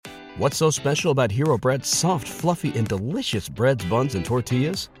What's so special about Hero Bread's soft, fluffy, and delicious breads, buns, and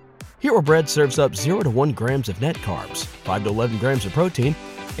tortillas? Hero Bread serves up 0 to 1 grams of net carbs, 5 to 11 grams of protein,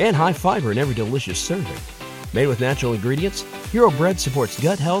 and high fiber in every delicious serving. Made with natural ingredients, Hero Bread supports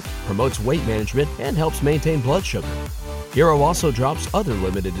gut health, promotes weight management, and helps maintain blood sugar. Hero also drops other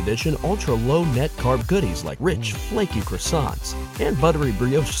limited edition ultra-low net carb goodies like rich, flaky croissants and buttery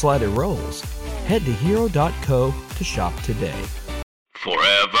brioche slider rolls. Head to hero.co to shop today.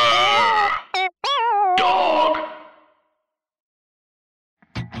 Forever Dog.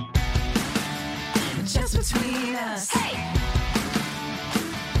 Just between us. Hey.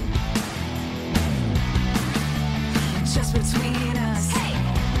 Just between us. Hey.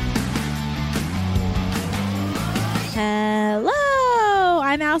 Hello,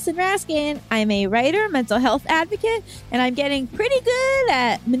 I'm Allison Raskin. I'm a writer, mental health advocate, and I'm getting pretty good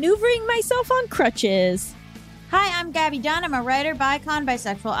at maneuvering myself on crutches. Hi, I'm Gabby Dunn. I'm a writer, bicon,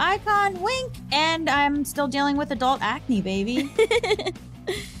 bisexual icon, wink, and I'm still dealing with adult acne, baby.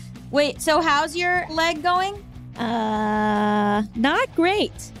 Wait, so how's your leg going? Not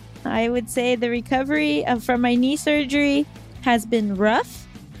great. I would say the recovery from my knee surgery has been rough.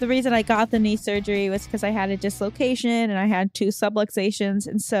 The reason I got the knee surgery was because I had a dislocation and I had 2 subluxations.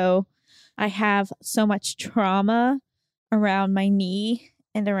 And so I have so much trauma around my knee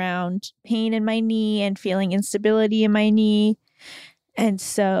and around pain in my knee and feeling instability in my knee. And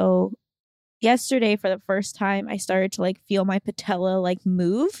so yesterday, for the first time, I started to feel my patella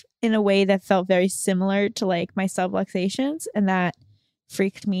move in a way that felt very similar to my subluxations. And that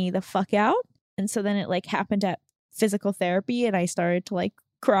freaked me the fuck out. And so then it happened at physical therapy and I started to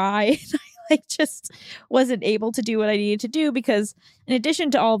cry. I just wasn't able to do what I needed to do because in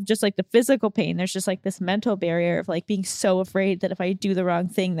addition to all of just the physical pain, there's just this mental barrier of being so afraid that if I do the wrong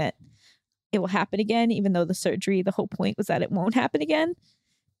thing that it will happen again, even though the surgery, the whole point was that it won't happen again.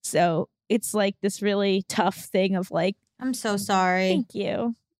 So it's this really tough thing of I'm so sorry. Thank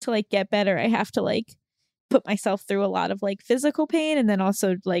you. To get better, I have to put myself through a lot of physical pain and then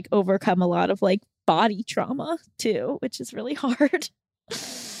also overcome a lot of body trauma too, which is really hard.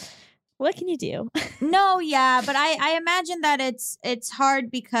 What can you do? No, yeah, but I imagine that it's hard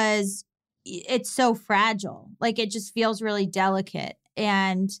because it's so fragile. It just feels really delicate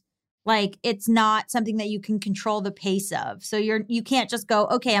and it's not something that you can control the pace of. So you can't just go,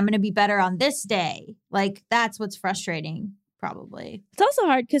 okay, I'm going to be better on this day. That's what's frustrating. Probably. It's also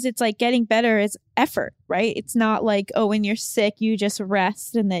hard because it's getting better is effort, right? It's not oh, when you're sick, you just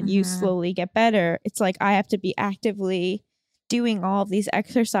rest and then you slowly get better. It's I have to be actively doing all of these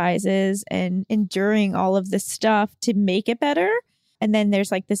exercises and enduring all of this stuff to make it better. And then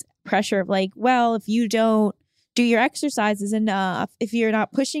there's this pressure of well, if you don't do your exercises enough, if you're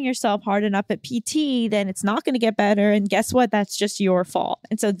not pushing yourself hard enough at PT, then it's not going to get better. And guess what? That's just your fault.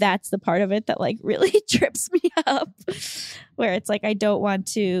 And so that's the part of it that really trips me up, where it's I don't want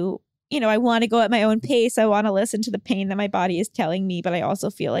to, I want to go at my own pace. I want to listen to the pain that my body is telling me. But I also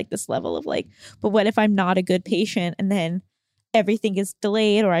feel this level of but what if I'm not a good patient and then everything is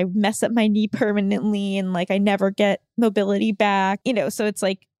delayed or I mess up my knee permanently and I never get mobility back, so it's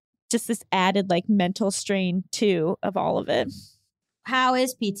just this added mental strain too of all of it. How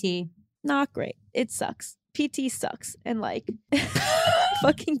is PT? Not great. It sucks. PT sucks and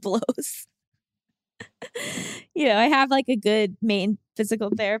fucking blows. I have a good main physical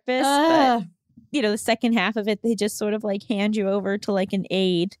therapist, but the second half of it, they just sort of hand you over to an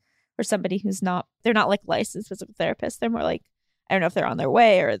aide or somebody who's not, they're not licensed physical therapists. They're more I don't know if they're on their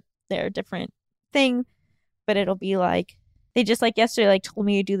way or they're a different thing, but it'll be they just yesterday told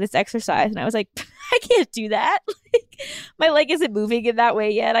me to do this exercise and I was I can't do that. My leg isn't moving in that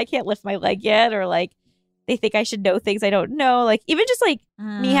way yet. I can't lift my leg yet. Or they think I should know things I don't know. Even just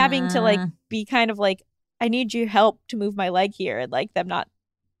me having to be kind of I need your help to move my leg here and them not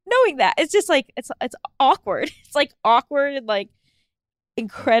knowing that. It's just it's awkward. It's awkward and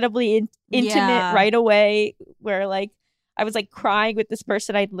incredibly intimate right away where I was crying with this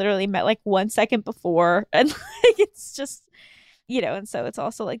person I'd literally met 1 second before. And it's just, and so it's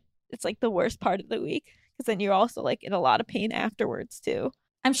also it's the worst part of the week because then you're also in a lot of pain afterwards too.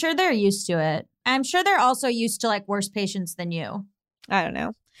 I'm sure they're used to it. I'm sure they're also used to worse patients than you. I don't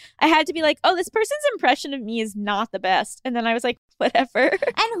know. I had to be oh, this person's impression of me is not the best. And then I was whatever.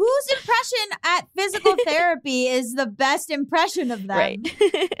 And whose impression at physical therapy is the best impression of them?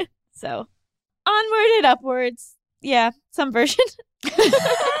 Right. So onward and upwards. Yeah, some version.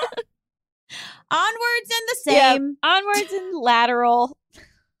 Onwards and the same. Yeah, onwards and lateral.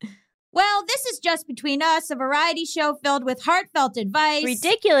 Well, this is Just Between Us, a variety show filled with heartfelt advice,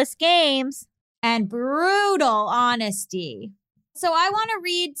 ridiculous games, and brutal honesty. So I want to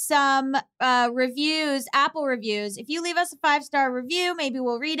read some reviews, Apple reviews. If you leave us a 5-star review, maybe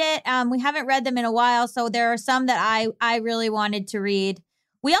we'll read it. We haven't read them in a while, so there are some that I really wanted to read.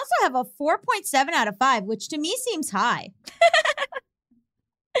 We also have a 4.7 out of 5, which to me seems high.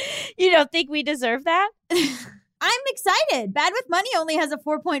 You don't think we deserve that? I'm excited. Bad with Money only has a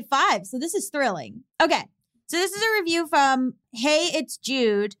 4.5, so this is thrilling. Okay, so this is a review from Hey, It's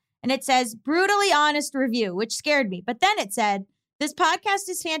Jude, and it says, brutally honest review, which scared me. But then it said, this podcast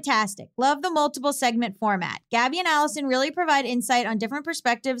is fantastic. Love the multiple segment format. Gabby and Allison really provide insight on different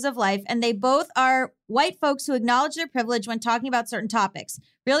perspectives of life, and they both are white folks who acknowledge their privilege when talking about certain topics.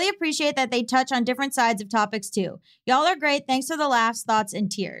 Really appreciate that they touch on different sides of topics too. Y'all are great. Thanks for the laughs, thoughts,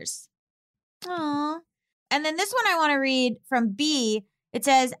 and tears. Aww. And then this one I want to read from B. It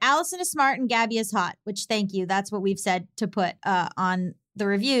says, Allison is smart and Gabby is hot, which thank you. That's what we've said to put on the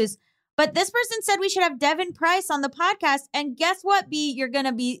reviews. But this person said we should have Devin Price on the podcast. And guess what, B? You're going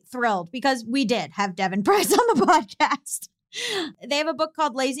to be thrilled because we did have Devin Price on the podcast. They have a book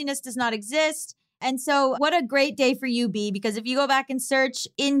called Laziness Does Not Exist. And so what a great day for you, B, because if you go back and search,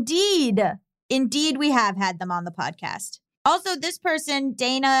 indeed, we have had them on the podcast. Also, this person,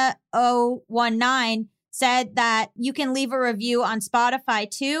 Dana019, said that you can leave a review on Spotify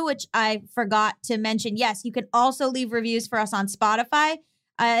too, which I forgot to mention. Yes, you can also leave reviews for us on Spotify.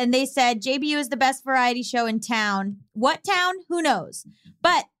 And they said, JBU is the best variety show in town. What town? Who knows?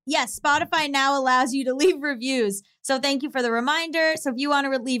 But yes, Spotify now allows you to leave reviews. So thank you for the reminder. So if you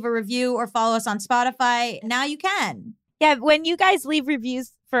want to leave a review or follow us on Spotify, now you can. Yeah, when you guys leave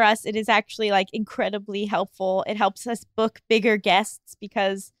reviews for us, it is actually like incredibly helpful. It helps us book bigger guests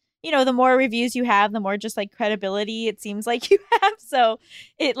because, you know, the more reviews you have, the more just like credibility it seems like you have. So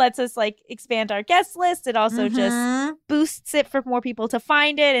it lets us like expand our guest list. It also just boosts it for more people to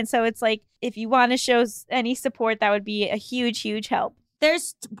find it. And so it's like, if you want to show any support, that would be a huge, huge help.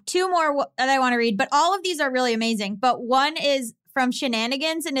 There's two more that I want to read, but all of these are really amazing. But one is from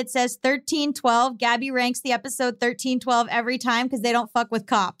Shenanigans, and it says 1312. Gabby ranks the episode 1312 every time because they don't fuck with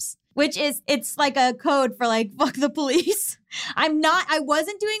cops. Which is, it's like a code for like, fuck the police. I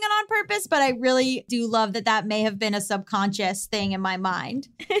wasn't doing it on purpose, but I really do love that may have been a subconscious thing in my mind.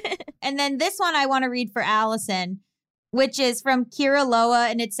 And then this one I want to read for Allison, which is from Kira Loa,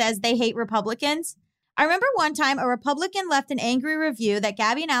 and it says, they hate Republicans. I remember one time a Republican left an angry review that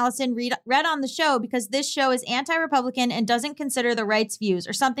Gabby and Allison read on the show because this show is anti-Republican and doesn't consider the right's views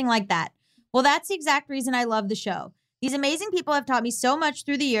or something like that. Well, that's the exact reason I love the show. These amazing people have taught me so much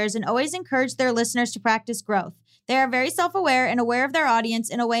through the years and always encourage their listeners to practice growth. They are very self-aware and aware of their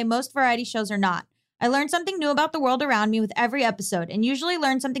audience in a way most variety shows are not. I learn something new about the world around me with every episode and usually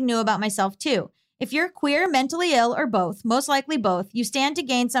learn something new about myself too. If you're queer, mentally ill, or both, most likely both, you stand to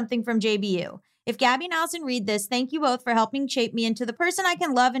gain something from JBU. If Gabby and Allison read this, thank you both for helping shape me into the person I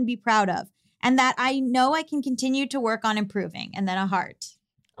can love and be proud of, and that I know I can continue to work on improving. And then a heart.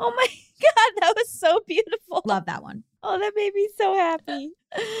 Oh my God, that was so beautiful. Love that one. Oh, that made me so happy.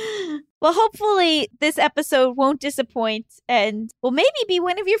 Well, hopefully this episode won't disappoint and will maybe be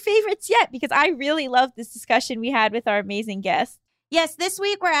one of your favorites yet, because I really loved this discussion we had with our amazing guest. Yes, this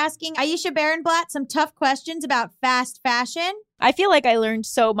week we're asking Ayesha Barenblat some tough questions about fast fashion. I feel like I learned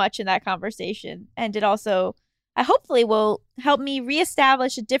so much in that conversation, and it also, I hopefully will help me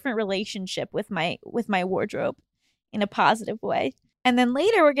reestablish a different relationship with my wardrobe in a positive way. And then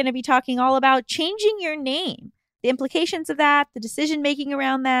later we're going to be talking all about changing your name, the implications of that, the decision making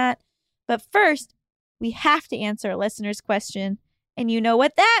around that. But first, we have to answer a listener's question, and you know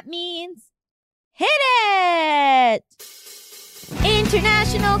what that means. Hit it!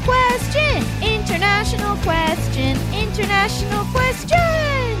 International question! International question! International question!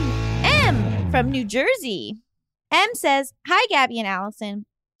 M from New Jersey. M says, hi, Gabby and Allison.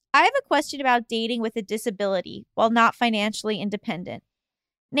 I have a question about dating with a disability while not financially independent.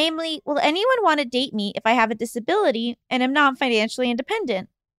 Namely, will anyone want to date me if I have a disability and am not financially independent?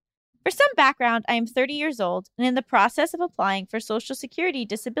 For some background, I am 30 years old and in the process of applying for Social Security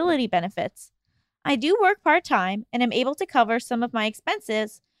disability benefits. I do work part-time and am able to cover some of my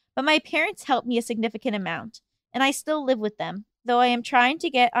expenses, but my parents help me a significant amount, and I still live with them, though I am trying to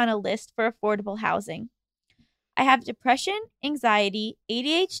get on a list for affordable housing. I have depression, anxiety,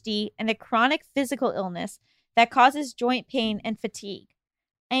 ADHD, and a chronic physical illness that causes joint pain and fatigue.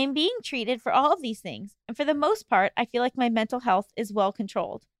 I am being treated for all of these things, and for the most part, I feel like my mental health is well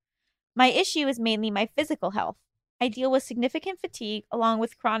controlled. My issue is mainly my physical health. I deal with significant fatigue along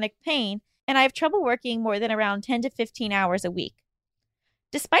with chronic pain, and I have trouble working more than around 10 to 15 hours a week.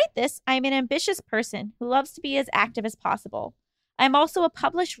 Despite this, I am an ambitious person who loves to be as active as possible. I am also a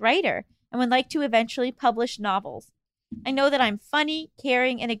published writer and would like to eventually publish novels. I know that I'm funny,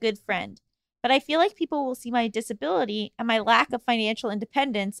 caring, and a good friend, but I feel like people will see my disability and my lack of financial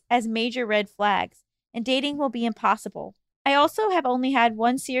independence as major red flags, and dating will be impossible. I also have only had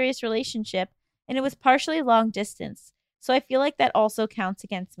one serious relationship, and it was partially long distance, so I feel like that also counts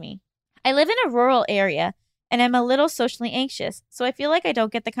against me. I live in a rural area, and I'm a little socially anxious, so I feel like I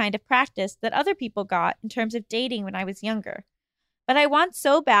don't get the kind of practice that other people got in terms of dating when I was younger. But I want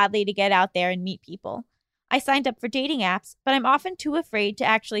so badly to get out there and meet people. I signed up for dating apps, but I'm often too afraid to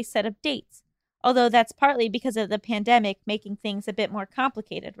actually set up dates, although that's partly because of the pandemic making things a bit more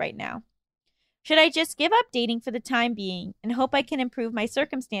complicated right now. Should I just give up dating for the time being and hope I can improve my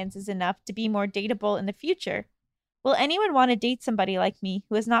circumstances enough to be more dateable in the future? Will anyone want to date somebody like me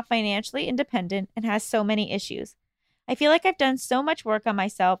who is not financially independent and has so many issues? I feel like I've done so much work on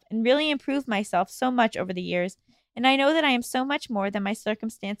myself and really improved myself so much over the years, and I know that I am so much more than my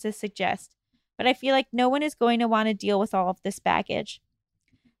circumstances suggest, but I feel like no one is going to want to deal with all of this baggage.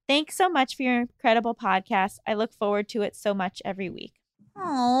 Thanks so much for your incredible podcast. I look forward to it so much every week.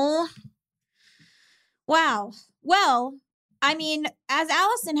 Oh, wow. Well, I mean, as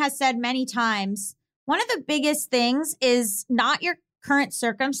Allison has said many times, one of the biggest things is not your current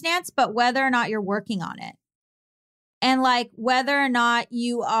circumstance, but whether or not you're working on it. And like whether or not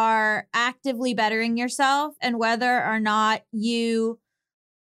you are actively bettering yourself and whether or not you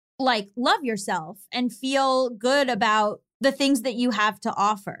like love yourself and feel good about the things that you have to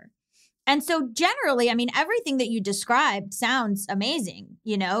offer. And so generally, I mean, everything that you described sounds amazing.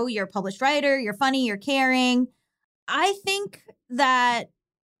 You know, you're a published writer, you're funny, you're caring. I think that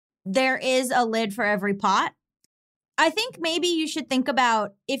there is a lid for every pot. I think maybe you should think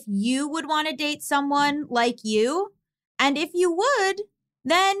about if you would want to date someone like you. And if you would,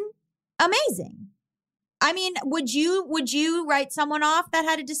 then amazing. I mean, would you write someone off that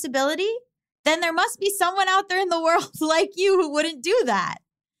had a disability? Then there must be someone out there in the world like you who wouldn't do that.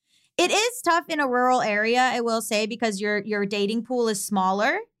 It is tough in a rural area, I will say, because your dating pool is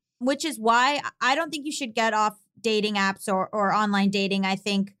smaller, which is why I don't think you should get off dating apps or online dating. I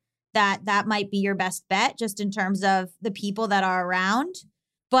think that might be your best bet just in terms of the people that are around.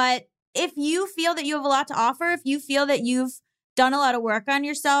 But if you feel that you have a lot to offer, if you feel that you've done a lot of work on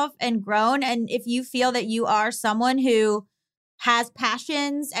yourself and grown, and if you feel that you are someone who has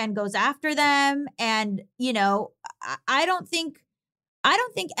passions and goes after them, and, you know, I don't think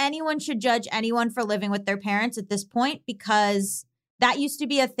anyone should judge anyone for living with their parents at this point, because that used to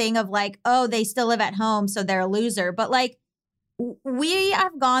be a thing of like, oh, they still live at home, so they're a loser. But like, we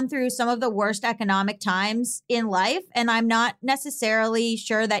have gone through some of the worst economic times in life, and I'm not necessarily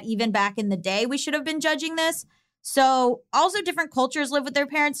sure that even back in the day we should have been judging this. So also different cultures live with their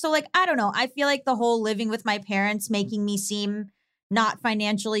parents. So like, I don't know. I feel like the whole living with my parents making me seem not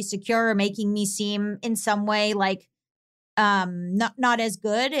financially secure or making me seem in some way like not as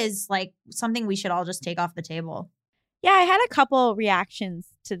good is like something we should all just take off the table. Yeah, I had a couple reactions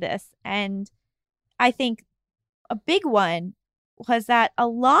to this, and I think a big one was that a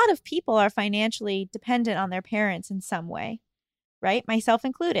lot of people are financially dependent on their parents in some way, right? Myself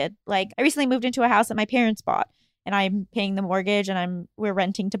included. Like, I recently moved into a house that my parents bought, and I'm paying the mortgage, and we're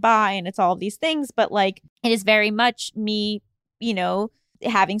renting to buy, and it's all of these things. But like, it is very much me, you know,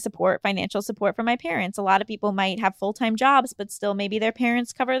 having support, financial support from my parents. A lot of people might have full-time jobs, but still maybe their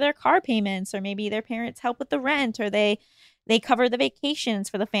parents cover their car payments, or maybe their parents help with the rent, or they cover the vacations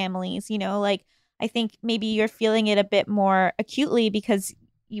for the families, you know, like, I think maybe you're feeling it a bit more acutely because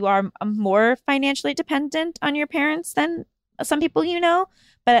you are more financially dependent on your parents than some people, you know.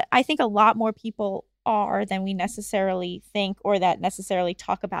 But I think a lot more people are than we necessarily think, or that necessarily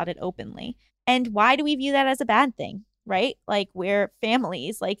talk about it openly. And why do we view that as a bad thing, right? Like, we're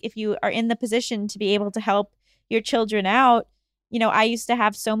families. Like, if you are in the position to be able to help your children out, you know, I used to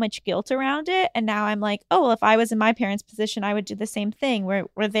have so much guilt around it. And now I'm like, oh, well, if I was in my parents' position, I would do the same thing.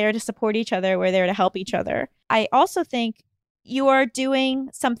 We're there to support each other. We're there to help each other. I also think you are doing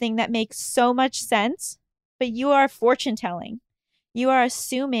something that makes so much sense, but you are fortune telling. You are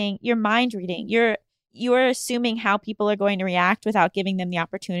assuming, you're mind reading. You are assuming how people are going to react without giving them the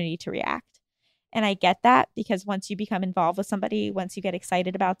opportunity to react. And I get that, because once you become involved with somebody, once you get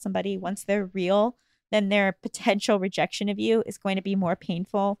excited about somebody, once they're real, then their potential rejection of you is going to be more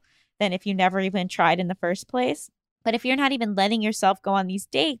painful than if you never even tried in the first place. But if you're not even letting yourself go on these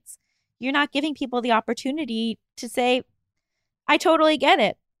dates, you're not giving people the opportunity to say, I totally get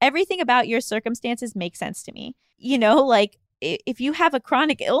it. Everything about your circumstances makes sense to me. You know, like, if you have a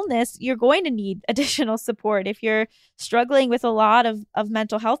chronic illness, you're going to need additional support. If you're struggling with a lot of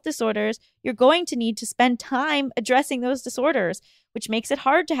mental health disorders, you're going to need to spend time addressing those disorders, which makes it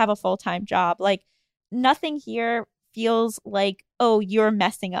hard to have a full-time job. Like, nothing here feels like, oh, you're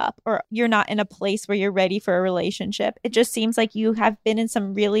messing up or you're not in a place where you're ready for a relationship. It just seems like you have been in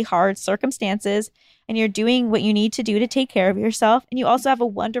some really hard circumstances and you're doing what you need to do to take care of yourself. And you also have a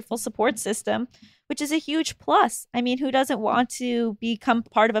wonderful support system, which is a huge plus. I mean, who doesn't want to become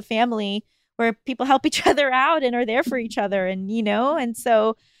part of a family where people help each other out and are there for each other? And, and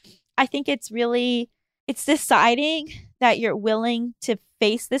so I think it's deciding that you're willing to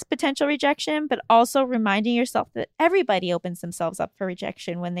face this potential rejection, but also reminding yourself that everybody opens themselves up for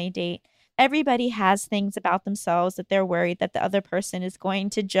rejection when they date. Everybody has things about themselves that they're worried that the other person is going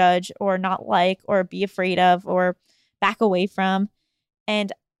to judge or not like or be afraid of or back away from.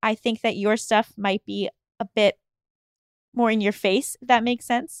 And I think that your stuff might be a bit more in your face, if that makes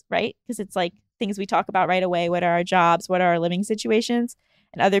sense, right? Because it's like things we talk about right away. What are our jobs? What are our living situations?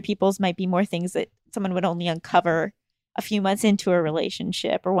 And other people's might be more things that someone would only uncover a few months into a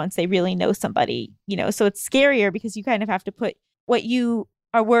relationship or once they really know somebody, so it's scarier because you kind of have to put what you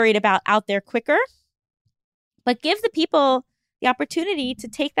are worried about out there quicker, but give the people the opportunity to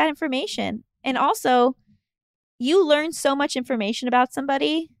take that information. And also, you learn so much information about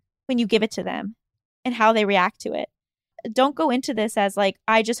somebody when you give it to them and how they react to it. Don't go into this as like,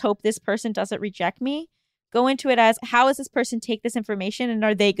 I just hope this person doesn't reject me. Go into it as, how does this person take this information and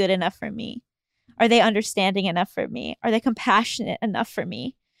are they good enough for me? Are they understanding enough for me? Are they compassionate enough for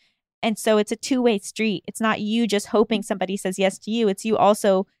me? And so it's a two-way street. It's not you just hoping somebody says yes to you. It's you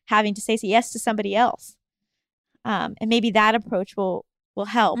also having to say yes to somebody else. And maybe that approach will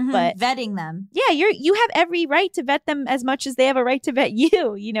help. But vetting them. Yeah, you have every right to vet them as much as they have a right to vet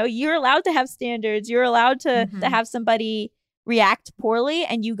you. You're allowed to have standards. You're allowed to have somebody react poorly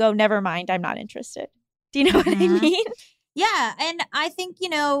and you go, never mind, I'm not interested. Do you know what I mean? Yeah. And I think,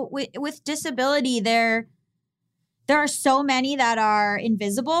 with disability, there are so many that are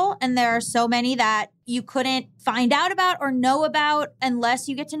invisible and there are so many that you couldn't find out about or know about unless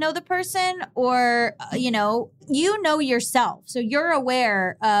you get to know the person or, you know yourself. So you're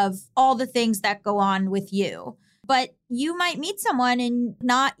aware of all the things that go on with you. But you might meet someone and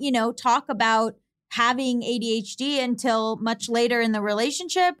not, talk about having ADHD until much later in the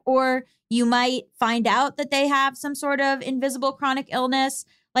relationship, or you might find out that they have some sort of invisible chronic illness.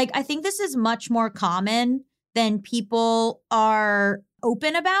 Like, I think this is much more common than people are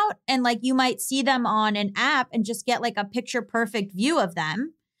open about. And like, you might see them on an app and just get like a picture perfect view of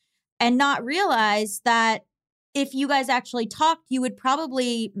them and not realize that if you guys actually talked, you would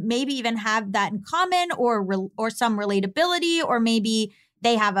probably maybe even have that in common or some relatability, or maybe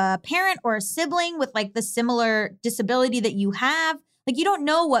they have a parent or a sibling with like the similar disability that you have. Like, you don't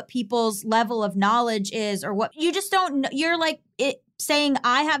know what people's level of knowledge is, or what you just don't know. You're like saying,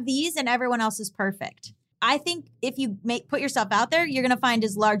 I have these and everyone else is perfect. I think if you put yourself out there, you're going to find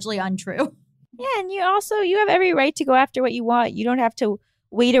is largely untrue. Yeah. And you have every right to go after what you want. You don't have to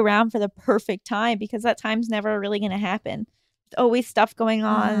wait around for the perfect time, because that time's never really going to happen. There's always stuff going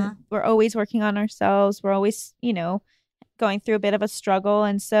on. We're always working on ourselves. We're always, going through a bit of a struggle.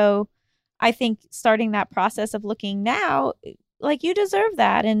 And so I think starting that process of looking now, like, you deserve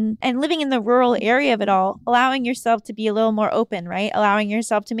that. And living in the rural area of it all, allowing yourself to be a little more open, right? Allowing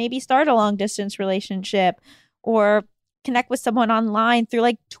yourself to maybe start a long distance relationship or connect with someone online through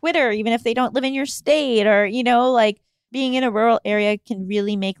like Twitter, even if they don't live in your state, or, like, being in a rural area can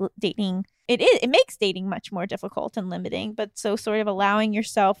really make dating, it makes dating much more difficult and limiting. But so sort of allowing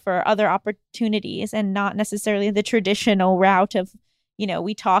yourself for other opportunities and not necessarily the traditional route of,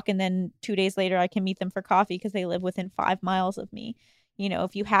 we talk and then 2 days later I can meet them for coffee because they live within 5 miles of me.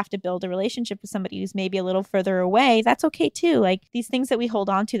 If you have to build a relationship with somebody who's maybe a little further away, that's okay too. Like, these things that we hold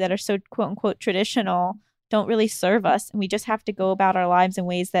on to that are so quote unquote traditional don't really serve us. And we just have to go about our lives in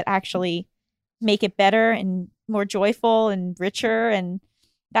ways that actually make it better and more joyful and richer. And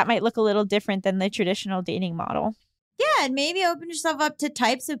that might look a little different than the traditional dating model. Yeah. And maybe open yourself up to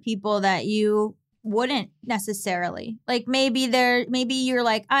types of people that you wouldn't necessarily. Like, maybe you're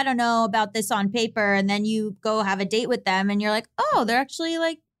like, I don't know about this on paper. And then you go have a date with them and you're like, oh, they're actually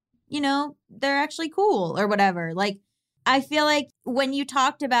like, they're actually cool or whatever. Like, I feel like when you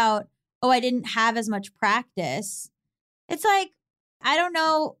talked about, oh, I didn't have as much practice, it's like, I don't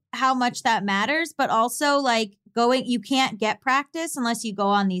know how much that matters, but also like you can't get practice unless you go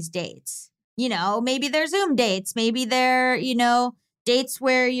on these dates. Maybe they're Zoom dates. Maybe they're, dates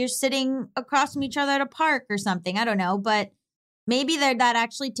where you're sitting across from each other at a park or something. I don't know. But maybe that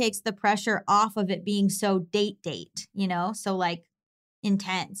actually takes the pressure off of it being so date, so like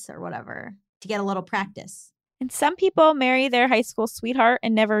intense or whatever, to get a little practice. And some people marry their high school sweetheart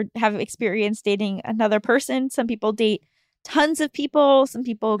and never have experience dating another person. Some people date tons of people. Some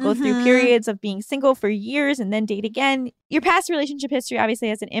people go through periods of being single for years and then date again. Your past relationship history obviously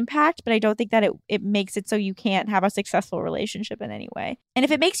has an impact, but I don't think that it makes it so you can't have a successful relationship in any way. And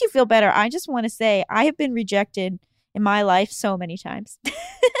if it makes you feel better, I just want to say I have been rejected in my life so many times.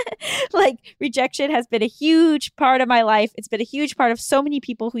 Like, rejection has been a huge part of my life. It's been a huge part of so many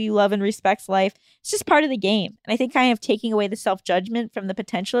people who you love and respect's life. It's just part of the game. And I think kind of taking away the self-judgment from the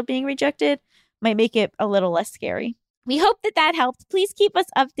potential of being rejected might make it a little less scary. We hope that helped. Please keep us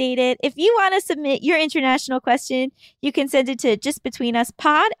updated. If you want to submit your international question, you can send it to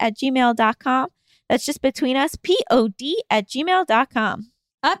justbetweenuspod@gmail.com. That's justbetweenuspod@gmail.com.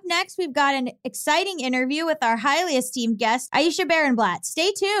 Up next, we've got an exciting interview with our highly esteemed guest, Ayesha Barenblat.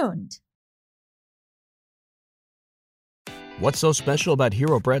 Stay tuned. What's so special about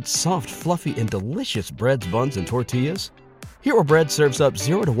Hero Bread's soft, fluffy, and delicious breads, buns, and tortillas? Hero Bread serves up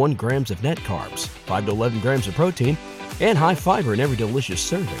 0 to 1 grams of net carbs, 5 to 11 grams of protein, and high fiber in every delicious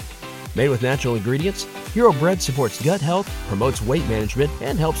serving. Made with natural ingredients, Hero Bread supports gut health, promotes weight management,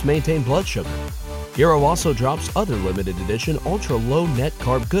 and helps maintain blood sugar. Hero also drops other limited edition ultra-low net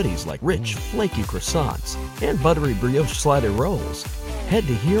carb goodies like rich, flaky croissants and buttery brioche slider rolls. Head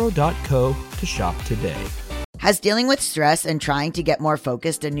to hero.co to shop today. Has dealing with stress and trying to get more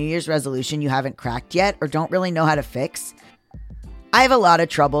focused a New Year's resolution you haven't cracked yet or don't really know how to fix? I have a lot of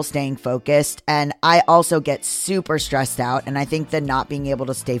trouble staying focused, and I also get super stressed out, and I think that not being able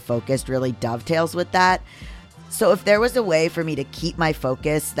to stay focused really dovetails with that. So if there was a way for me to keep my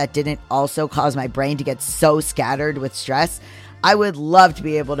focus that didn't also cause my brain to get so scattered with stress, I would love to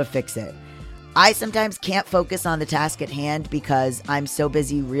be able to fix it. I sometimes can't focus on the task at hand because I'm so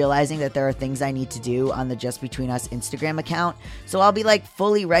busy realizing that there are things I need to do on the Just Between Us Instagram account. So I'll be like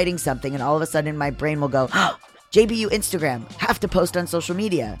fully writing something, and all of a sudden my brain will go, JBU Instagram, have to post on social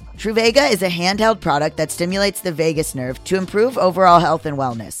media. Truvaga is a handheld product that stimulates the vagus nerve to improve overall health and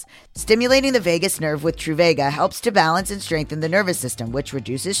wellness. Stimulating the vagus nerve with Truvaga helps to balance and strengthen the nervous system, which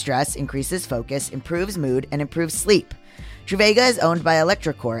reduces stress, increases focus, improves mood, and improves sleep. Truvaga is owned by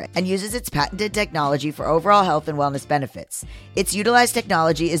electroCore and uses its patented technology for overall health and wellness benefits. Its utilized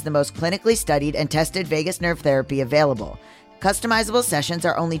technology is the most clinically studied and tested vagus nerve therapy available. Customizable sessions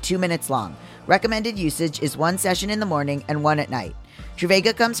are only 2 minutes long. Recommended usage is 1 session in the morning and 1 at night.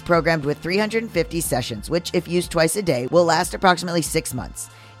 Truvaga comes programmed with 350 sessions, which, if used twice a day, will last approximately 6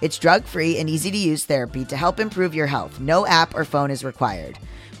 months. It's drug-free and easy-to-use therapy to help improve your health. No app or phone is required.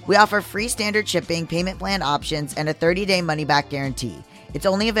 We offer free standard shipping, payment plan options, and a 30-day money-back guarantee. It's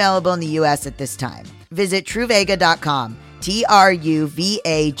only available in the U.S. at this time. Visit Truvaga.com.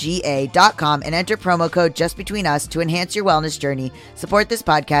 Truvaga.com and enter promo code JustBetweenUs to enhance your wellness journey, support this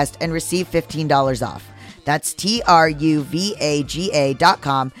podcast, and receive $15 off. That's Truvaga.com.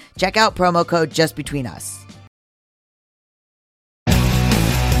 Check out promo code JustBetweenUs.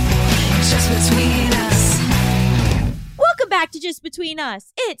 Just between us. Welcome back to Just Between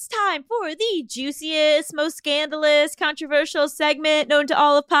Us. It's time for the juiciest, most scandalous, controversial segment known to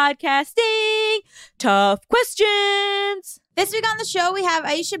all of podcasting. Tough questions. This week on the show, we have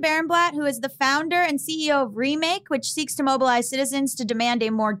Ayesha Barenblat, who is the founder and CEO of Remake, which seeks to mobilize citizens to demand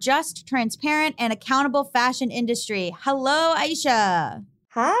a more just, transparent, and accountable fashion industry. Hello, Ayesha.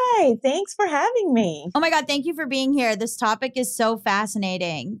 Hi, thanks for having me. Oh my God, thank you for being here. This topic is so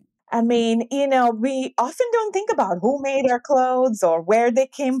fascinating. I mean, we often don't think about who made our clothes or where they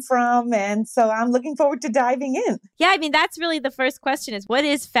came from. And so I'm looking forward to diving in. Yeah, I mean, that's really the first question is, what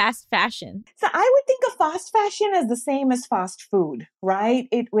is fast fashion? So I would think of fast fashion as the same as fast food, right?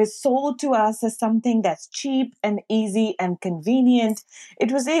 It was sold to us as something that's cheap and easy and convenient.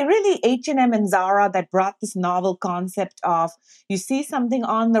 It was really H&M and Zara that brought this novel concept of, you see something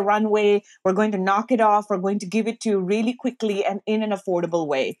on the runway, we're going to knock it off, we're going to give it to you really quickly and in an affordable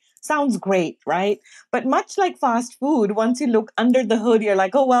way. Sounds great, right? But much like fast food, once you look under the hood, you're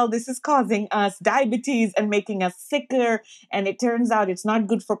like, oh, well, this is causing us diabetes and making us sicker. And it turns out it's not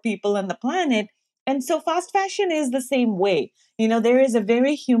good for people and the planet. And so fast fashion is the same way. There is a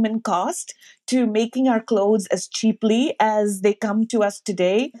very human cost to making our clothes as cheaply as they come to us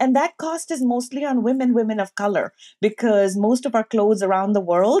today. And that cost is mostly on women of color, because most of our clothes around the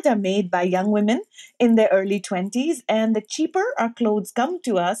world are made by young women in their early 20s. And the cheaper our clothes come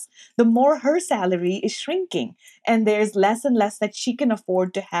to us, the more her salary is shrinking. And there's less and less that she can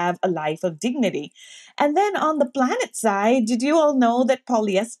afford to have a life of dignity. And then on the planet side, did you all know that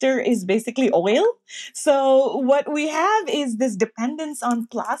polyester is basically oil? So what we have is this dependence on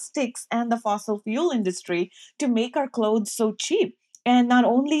plastics and the fossil fuel industry to make our clothes so cheap. And not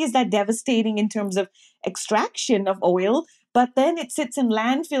only is that devastating in terms of extraction of oil, but then it sits in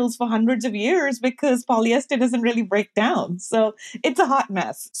landfills for hundreds of years because polyester doesn't really break down. So it's a hot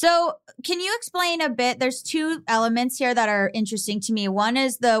mess. So, can you explain a bit? There's two elements here that are interesting to me. One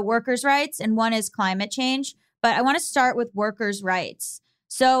is the workers' rights and one is climate change. But I want to start with workers' rights.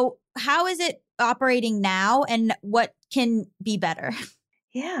 So, how is it operating now and what can be better?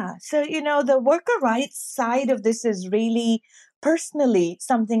 Yeah. So, the worker rights side of this is really personally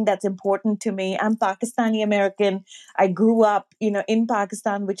something that's important to me. I'm Pakistani American. I grew up, in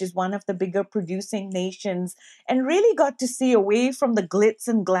Pakistan, which is one of the bigger producing nations, and really got to see away from the glitz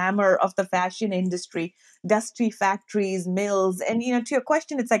and glamour of the fashion industry, dusty factories, mills. And, to your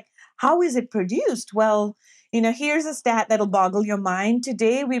question, it's like, how is it produced? Well, here's a stat that'll boggle your mind.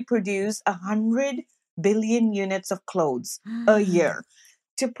 Today, we produce 100 billion units of clothes a year.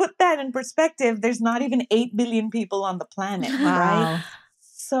 To put that in perspective, there's not even 8 billion people on the planet, right? Wow.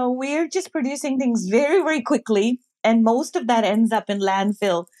 So we're just producing things very, very quickly. And most of that ends up in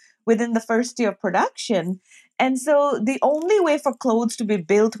landfill within the first year of production. And so the only way for clothes to be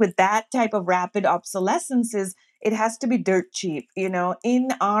built with that type of rapid obsolescence is it has to be dirt cheap. In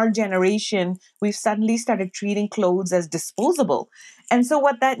our generation, we've suddenly started treating clothes as disposable. And so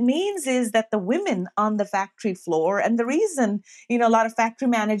what that means is that the women on the factory floor, and the reason, a lot of factory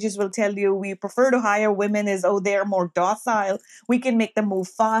managers will tell you we prefer to hire women is, oh, they're more docile. We can make them move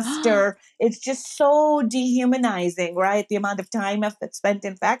faster. It's just so dehumanizing, right? The amount of time that's spent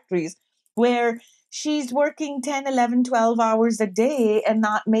in factories where she's working 10, 11, 12 hours a day and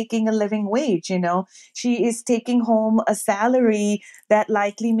not making a living wage. She is taking home a salary that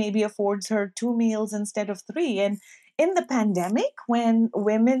likely maybe affords her 2 meals instead of three. And in the pandemic, when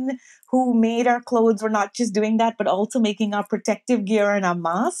women who made our clothes were not just doing that, but also making our protective gear and our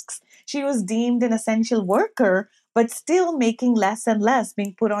masks, she was deemed an essential worker, but still making less and less,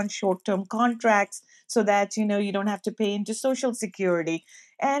 being put on short-term contracts so that, you don't have to pay into Social Security.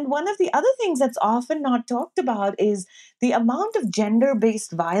 And one of the other things that's often not talked about is the amount of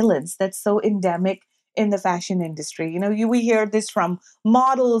gender-based violence that's so endemic in the fashion industry. We hear this from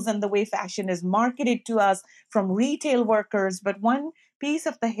models and the way fashion is marketed to us, from retail workers. But one piece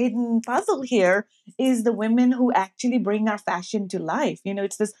of the hidden puzzle here is the women who actually bring our fashion to life.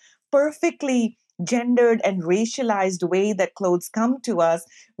 It's this perfectly gendered and racialized way that clothes come to us,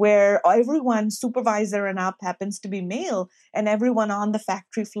 where everyone, supervisor and up, happens to be male, and everyone on the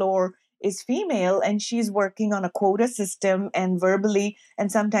factory floor is female, and she's working on a quota system and verbally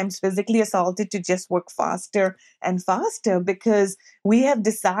and sometimes physically assaulted to just work faster and faster because we have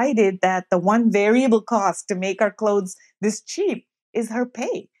decided that the one variable cost to make our clothes this cheap is her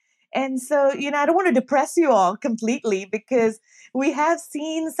pay. And so, I don't want to depress you all completely because we have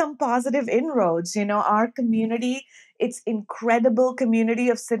seen some positive inroads. Our community, it's incredible community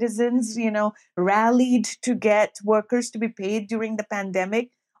of citizens, rallied to get workers to be paid during the pandemic.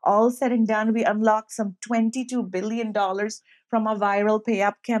 All said and done, we unlocked some $22 billion from a viral pay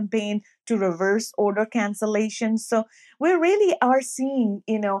up campaign to reverse order cancellations. So we really are seeing,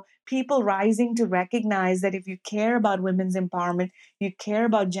 people rising to recognize that if you care about women's empowerment, you care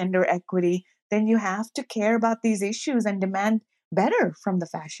about gender equity, then you have to care about these issues and demand better from the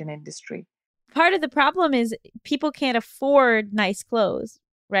fashion industry. Part of the problem is people can't afford nice clothes,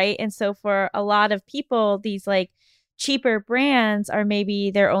 right? And so for a lot of people, these like cheaper brands are maybe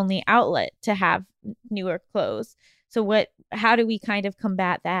their only outlet to have newer clothes. So how do we kind of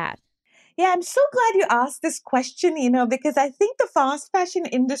combat that? Yeah, I'm so glad you asked this question, because I think the fast fashion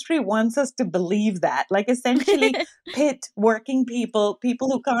industry wants us to believe that, like essentially pit working people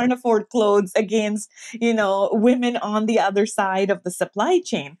who can't afford clothes against, women on the other side of the supply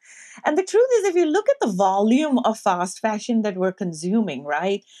chain. And the truth is, if you look at the volume of fast fashion that we're consuming,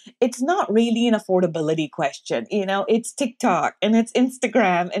 right, it's not really an affordability question. It's TikTok and it's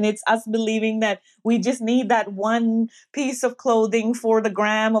Instagram and it's us believing that we just need that one piece of clothing for the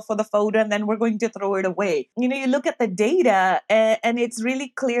gram or for the photo, and then we're going to throw it away. You look at the data, and it's really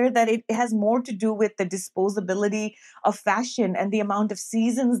clear that it has more to do with the disposability of fashion and the amount of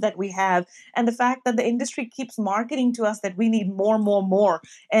seasons that we have, and the fact that the industry keeps marketing to us that we need more, more, more.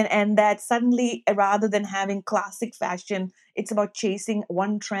 And that suddenly, rather than having classic fashion, it's about chasing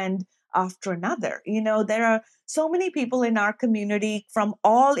one trend after another. There are so many people in our community from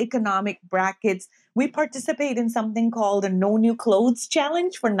all economic brackets. We participate in something called a No New Clothes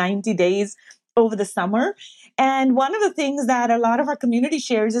Challenge for 90 days over the summer. And one of the things that a lot of our community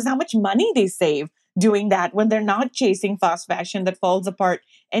shares is how much money they save doing that when they're not chasing fast fashion that falls apart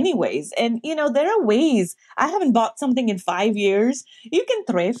anyways. And, there are ways. I haven't bought something in 5 years. You can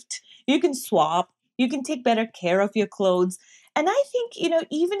thrift, you can swap, you can take better care of your clothes. And I think,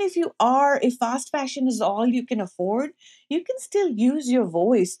 even if if fast fashion is all you can afford, you can still use your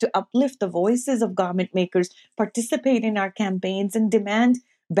voice to uplift the voices of garment makers, participate in our campaigns, and demand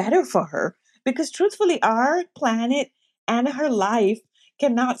better for her. Because truthfully, our planet and her life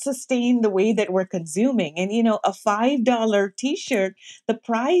cannot sustain the way that we're consuming. And, a $5 t shirt, the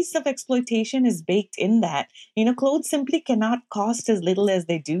price of exploitation is baked in that. Clothes simply cannot cost as little as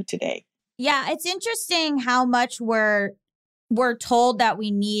they do today. Yeah, it's interesting how much we're told that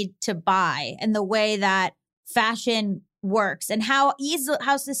we need to buy and the way that fashion works and how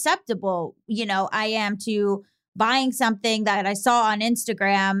susceptible, I am to buying something that I saw on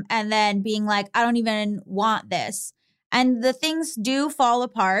Instagram and then being like, I don't even want this. And the things do fall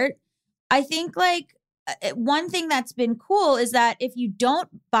apart. I think like one thing that's been cool is that if you don't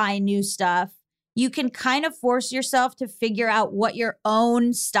buy new stuff, you can kind of force yourself to figure out what your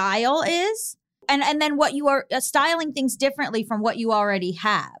own style is and then what you are styling things differently from what you already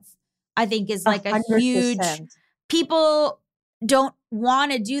have. I think is like a 100%. huge, people don't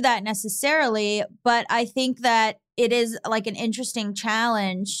want to do that necessarily, but I think that it is like an interesting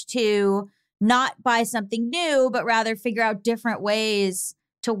challenge to not buy something new, but rather figure out different ways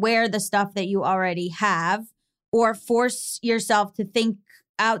to wear the stuff that you already have, or force yourself to think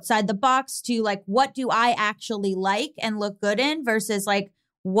outside the box to like, what do I actually like and look good in versus like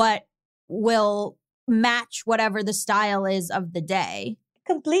what will match whatever the style is of the day.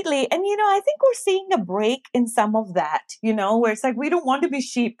 Completely. And, I think we're seeing a break in some of that, where it's like, we don't want to be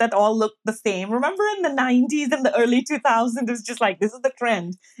sheep that all look the same. Remember in the 90s and the early 2000s, it was just like, this is the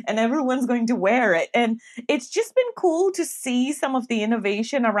trend and everyone's going to wear it. And it's just been cool to see some of the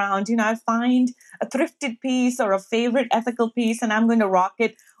innovation around, I find a thrifted piece or a favorite ethical piece and I'm going to rock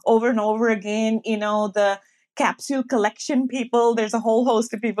it over and over again. The capsule collection people, there's a whole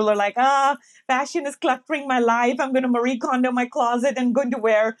host of people who are like, fashion is cluttering my life. I'm going to Marie Kondo my closet and going to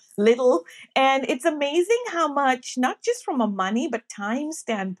wear little. And it's amazing how much, not just from a money, but time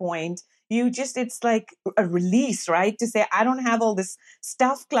standpoint, it's like a release, right? To say, I don't have all this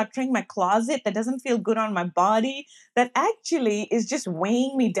stuff cluttering my closet that doesn't feel good on my body, that actually is just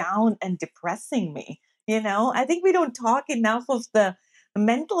weighing me down and depressing me. I think we don't talk enough of the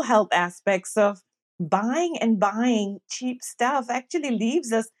mental health aspects of buying cheap stuff actually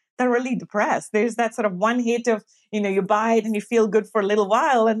leaves us thoroughly depressed. There's that sort of one hit of, you buy it and you feel good for a little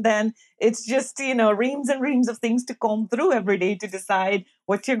while. And then it's just, reams and reams of things to comb through every day to decide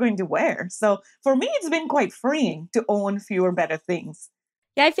what you're going to wear. So for me, it's been quite freeing to own fewer, better things.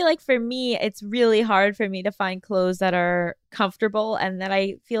 Yeah, I feel like for me, it's really hard for me to find clothes that are comfortable and that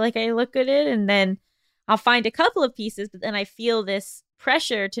I feel like I look good in. And then I'll find a couple of pieces, but then I feel this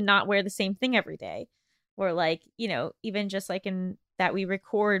pressure to not wear the same thing every day. Or like, even just like in that we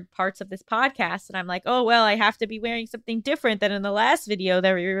record parts of this podcast and I'm like, oh, well, I have to be wearing something different than in the last video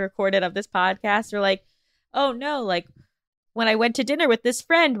that we recorded of this podcast. Or like, oh no, like when I went to dinner with this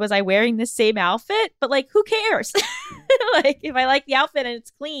friend, was I wearing the same outfit? But like, who cares? Like if I like the outfit and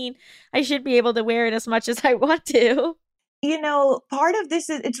it's clean, I should be able to wear it as much as I want to. Part of this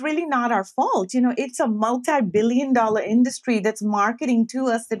is it's really not our fault. It's a multi-billion-dollar industry that's marketing to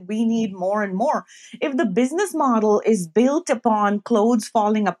us that we need more and more. If the business model is built upon clothes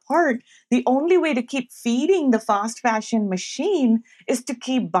falling apart, the only way to keep feeding the fast fashion machine is to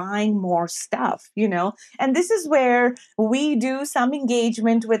keep buying more stuff, And this is where we do some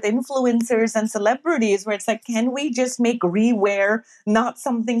engagement with influencers and celebrities where it's like, can we just make rewear not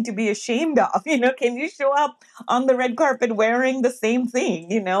something to be ashamed of? Can you show up on the red carpet wearing the same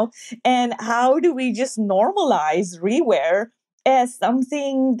thing, and how do we just normalize rewear as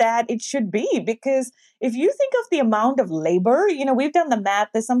something that it should be? Because if you think of the amount of labor, we've done the math,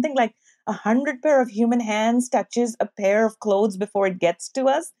 there's something like 100 pair of human hands touches a pair of clothes before it gets to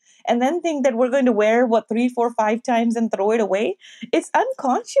us, and then think that we're going to wear 3, 4, 5 times and throw it away. It's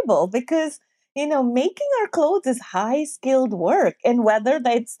unconscionable because making our clothes is high skilled work, and whether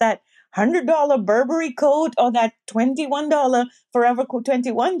it's that $100 Burberry coat or that $21 Forever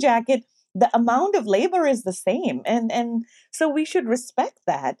 21 jacket, the amount of labor is the same. And so we should respect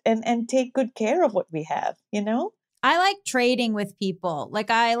that and take good care of what we have, I like trading with people. Like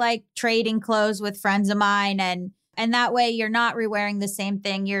I like trading clothes with friends of mine and that way you're not rewearing the same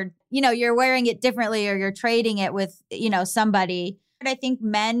thing. You're wearing it differently or you're trading it with, somebody. I think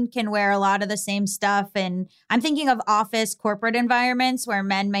men can wear a lot of the same stuff. And I'm thinking of office corporate environments where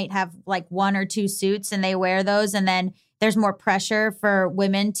men might have like 1 or 2 suits and they wear those. And then there's more pressure for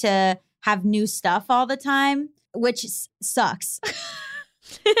women to have new stuff all the time, which sucks.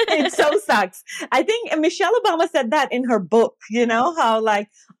 It so sucks. I think Michelle Obama said that in her book, how like,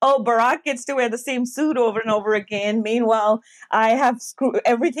 oh, Barack gets to wear the same suit over and over again. Meanwhile, I have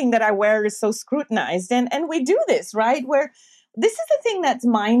everything that I wear is so scrutinized. And we do this, right? Where this is the thing that's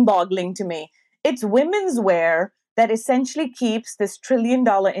mind boggling to me. It's women's wear that essentially keeps this $1 trillion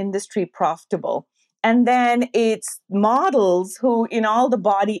industry profitable. And then it's models who, in all the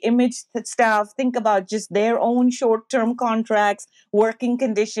body image stuff, think about just their own short term contracts, working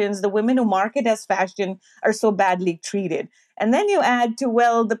conditions. The women who market as fashion are so badly treated. And then you add to,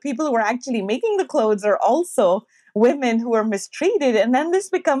 well, the people who are actually making the clothes are also women who are mistreated. And then this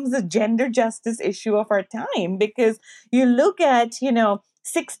becomes a gender justice issue of our time because you look at,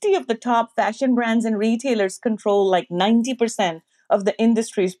 60 of the top fashion brands and retailers control like 90% of the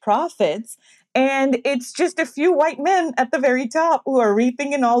industry's profits. And it's just a few white men at the very top who are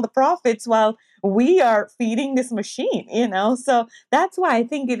reaping in all the profits while we are feeding this machine, So that's why I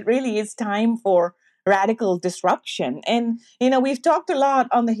think it really is time for radical disruption. And, we've talked a lot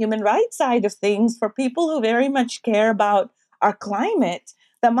on the human rights side of things for people who very much care about our climate.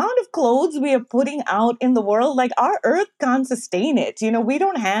 The amount of clothes we are putting out in the world, like our earth can't sustain it. We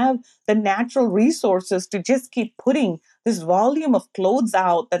don't have the natural resources to just keep putting this volume of clothes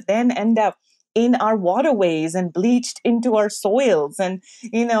out that then end up in our waterways and bleached into our soils. And,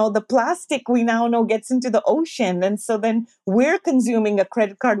 the plastic we now know gets into the ocean. And so then we're consuming a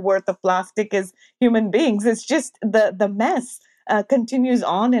credit card worth of plastic as human beings. It's just the mess continues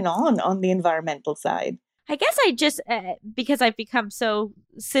on and on the environmental side. I guess I just, because I've become so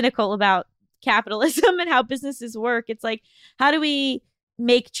cynical about capitalism and how businesses work, it's like, how do we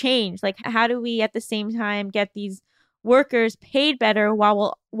make change? Like, how do we at the same time get these workers paid better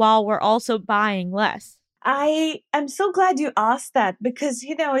while we're also buying less? I am so glad you asked that because,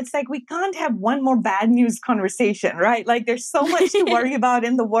 it's like we can't have one more bad news conversation, right? Like there's so much to worry about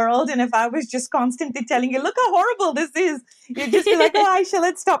in the world. And if I was just constantly telling you, look how horrible this is, you'd just be like, oh, Ayesha,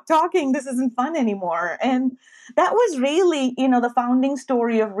 let's stop talking. This isn't fun anymore. And that was really, the founding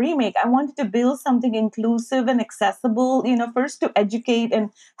story of Remake. I wanted to build something inclusive and accessible, first to educate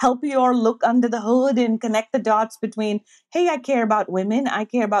and help you all look under the hood and connect the dots between, hey, I care about women, I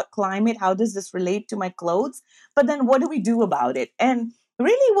care about climate. How does this relate to my clothes? But then what do we do about it? And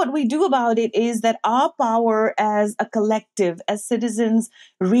really what we do about it is that our power as a collective, as citizens,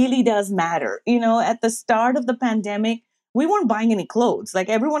 really does matter. At the start of the pandemic, we weren't buying any clothes. Like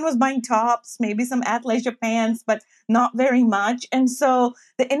everyone was buying tops, maybe some athleisure pants, but not very much. And so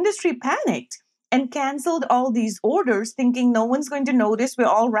the industry panicked and canceled all these orders, thinking no one's going to notice. We're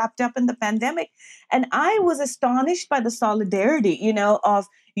all wrapped up in the pandemic. And I was astonished by the solidarity, of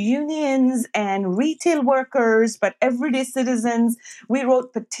unions and retail workers, but everyday citizens. We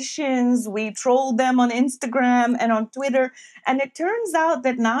wrote petitions, we trolled them on Instagram and on Twitter. And it turns out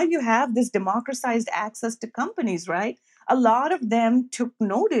that now you have this democratized access to companies, right? A lot of them took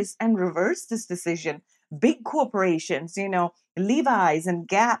notice and reversed this decision. Big corporations, Levi's and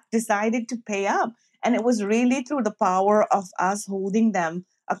Gap decided to pay up. And it was really through the power of us holding them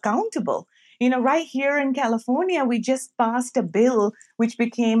accountable. Right here in California, we just passed a bill which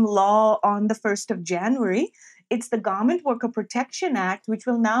became law on the 1st of January. It's the Garment Worker Protection Act, which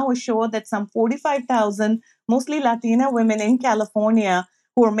will now assure that some 45,000, mostly Latina women in California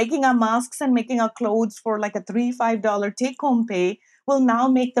who are making our masks and making our clothes for like a $5 take-home pay will now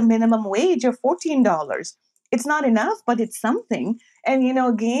make the minimum wage of $14. It's not enough, but it's something. And,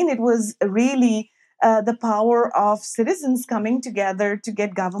 again, it was really the power of citizens coming together to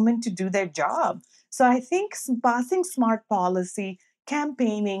get government to do their job. So I think passing smart policy,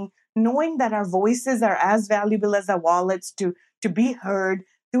 campaigning, knowing that our voices are as valuable as our wallets to be heard,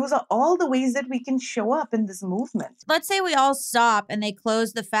 those are all the ways that we can show up in this movement. Let's say we all stop and they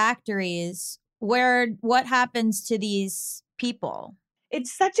close the factories. What happens to these people?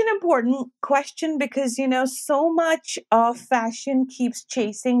 It's such an important question because, so much of fashion keeps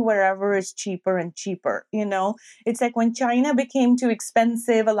chasing wherever is cheaper and cheaper. It's like when China became too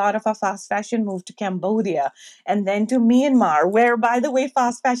expensive, a lot of our fast fashion moved to Cambodia and then to Myanmar, where, by the way,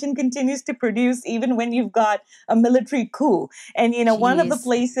 fast fashion continues to produce even when you've got a military coup. And, one of the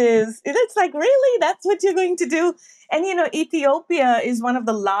places, it's like, really? That's what you're going to do? And, Ethiopia is one of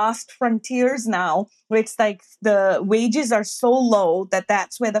the last frontiers now, where it's like the wages are so low that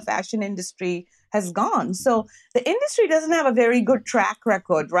that's where the fashion industry has gone. So the industry doesn't have a very good track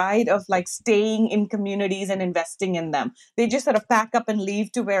record, right, of like staying in communities and investing in them. They just sort of pack up and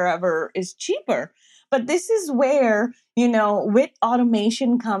leave to wherever is cheaper. But this is where, with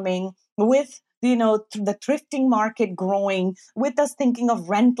automation coming, with the thrifting market growing, with us thinking of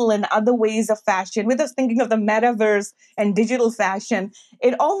rental and other ways of fashion, with us thinking of the metaverse and digital fashion,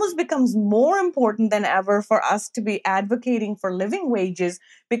 it almost becomes more important than ever for us to be advocating for living wages,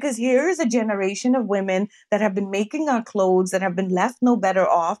 because here is a generation of women that have been making our clothes, that have been left no better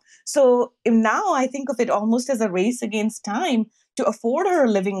off. So now I think of it almost as a race against time to afford her a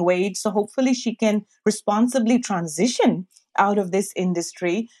living wage. So hopefully she can responsibly transition out of this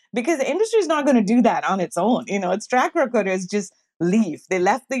industry, because the industry is not going to do that on its own. Its track record is just leave. They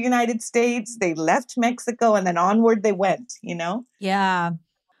left the United States, they left Mexico, and then onward they went. Yeah.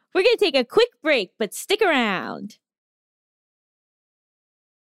 We're going to take a quick break, but stick around.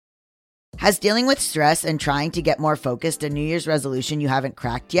 Has dealing with stress and trying to get more focused a New Year's resolution you haven't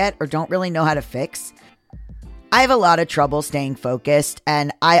cracked yet or don't really know how to fix? I have a lot of trouble staying focused,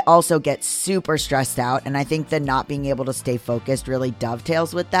 and I also get super stressed out, and I think that not being able to stay focused really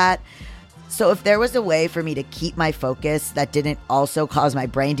dovetails with that. So if there was a way for me to keep my focus that didn't also cause my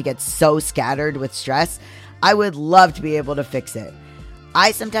brain to get so scattered with stress, I would love to be able to fix it.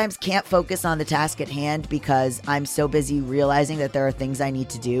 I sometimes can't focus on the task at hand because I'm so busy realizing that there are things I need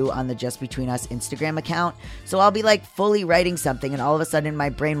to do on the Just Between Us Instagram account. So I'll be like fully writing something, and all of a sudden my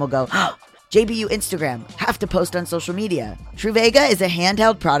brain will go, JBU Instagram, have to post on social media. Truvaga is a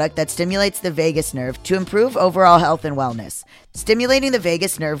handheld product that stimulates the vagus nerve to improve overall health and wellness. Stimulating the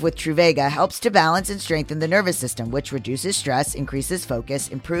vagus nerve with Truvaga helps to balance and strengthen the nervous system, which reduces stress, increases focus,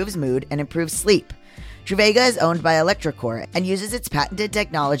 improves mood, and improves sleep. Truvaga is owned by electroCore and uses its patented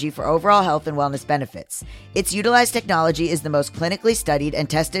technology for overall health and wellness benefits. Its utilized technology is the most clinically studied and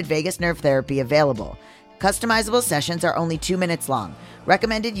tested vagus nerve therapy available. Customizable sessions are only 2 minutes long.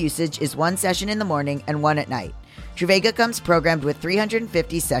 Recommended usage is 1 session in the morning and 1 at night. Truvaga comes programmed with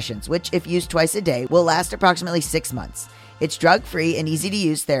 350 sessions, which, if used twice a day, will last approximately 6 months. It's drug-free and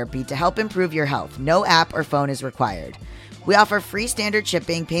easy-to-use therapy to help improve your health. No app or phone is required. We offer free standard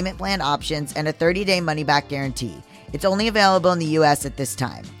shipping, payment plan options, and a 30-day money-back guarantee. It's only available in the U.S. at this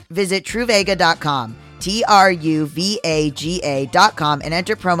time. Visit Truvaga.com, Truvaga.com, and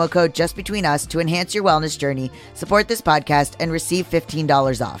enter promo code JustBetweenUs to enhance your wellness journey, support this podcast, and receive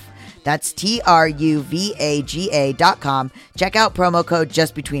 $15 off. That's Truvaga.com. Check out promo code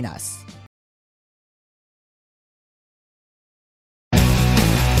JustBetweenUs.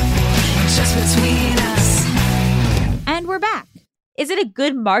 Just between us. And we're back. Is it a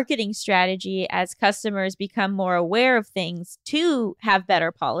good marketing strategy as customers become more aware of things to have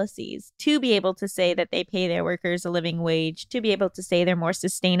better policies, to be able to say that they pay their workers a living wage, to be able to say they're more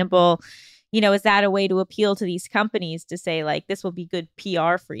sustainable? Is that a way to appeal to these companies to say, like, this will be good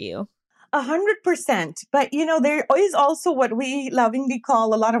PR for you? 100%. But, there is also what we lovingly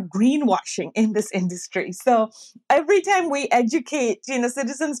call a lot of greenwashing in this industry. So every time we educate,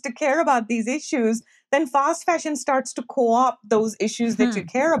 citizens to care about these issues, then fast fashion starts to co-opt those issues that you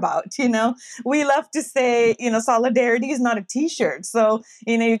care about. We love to say, solidarity is not a t-shirt. So,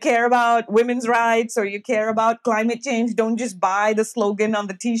 you care about women's rights or you care about climate change. Don't just buy the slogan on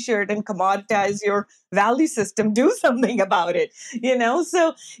the t-shirt and commoditize your value system. Do something about it,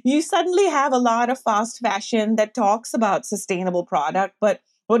 So you suddenly have a lot of fast fashion that talks about sustainable product. But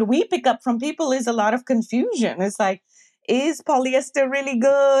what we pick up from people is a lot of confusion. It's like, is polyester really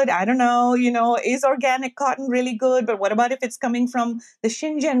good? I don't know. Is organic cotton really good? But what about if it's coming from the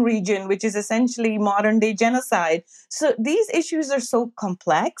Xinjiang region, which is essentially modern day genocide? So these issues are so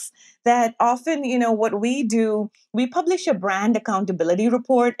complex that often, what we do, we publish a brand accountability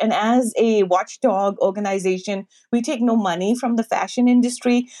report. And as a watchdog organization, we take no money from the fashion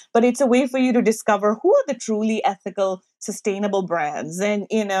industry, but it's a way for you to discover who are the truly ethical, sustainable brands. And,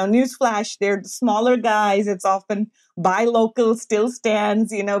 newsflash, they're the smaller guys. It's often buy local still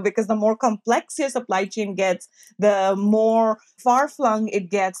stands, because the more complex your supply chain gets, the more far-flung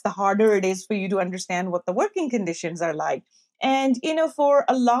it gets, the harder it is for you to understand what the working conditions are like. And, for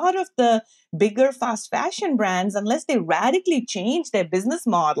a lot of the bigger fast fashion brands, unless they radically change their business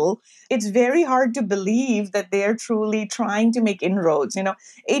model, it's very hard to believe that they're truly trying to make inroads.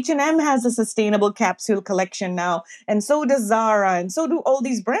 H&M has a sustainable capsule collection now, and so does Zara, and so do all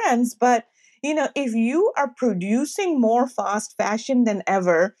these brands. But if you are producing more fast fashion than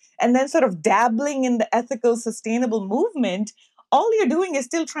ever, and then sort of dabbling in the ethical, sustainable movement, all you're doing is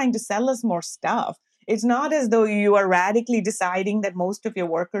still trying to sell us more stuff. It's not as though you are radically deciding that most of your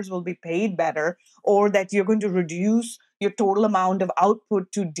workers will be paid better or that you're going to reduce your total amount of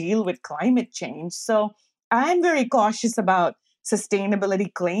output to deal with climate change. So I'm very cautious about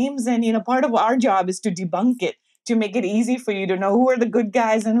sustainability claims. And, part of our job is to debunk it, to make it easy for you to know who are the good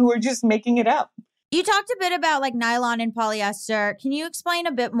guys and who are just making it up. You talked a bit about like nylon and polyester. Can you explain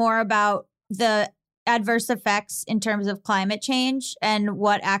a bit more about the adverse effects in terms of climate change and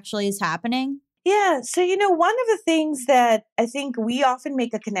what actually is happening? Yeah. So, one of the things that I think we often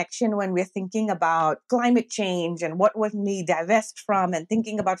make a connection when we're thinking about climate change and what would we divest from and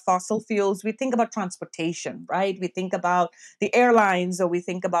thinking about fossil fuels, we think about transportation, right? We think about the airlines or we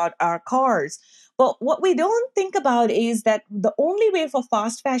think about our cars. But what we don't think about is that the only way for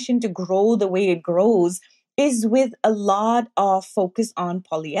fast fashion to grow the way it grows is with a lot of focus on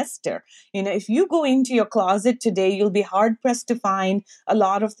polyester. If you go into your closet today, you'll be hard pressed to find a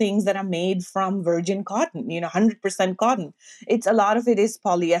lot of things that are made from virgin cotton, 100% cotton. A lot of it is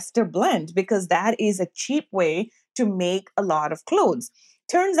polyester blend because that is a cheap way to make a lot of clothes.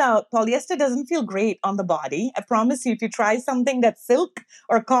 Turns out polyester doesn't feel great on the body. I promise you, if you try something that's silk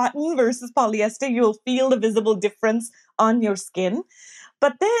or cotton versus polyester, you'll feel the visible difference on your skin.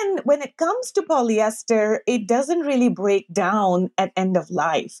 But then when it comes to polyester, it doesn't really break down at end of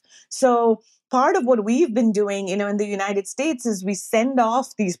life. So part of what we've been doing, in the United States is we send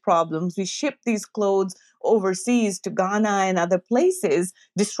off these problems. We ship these clothes overseas to Ghana and other places,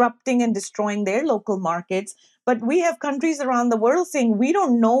 disrupting and destroying their local markets. But we have countries around the world saying we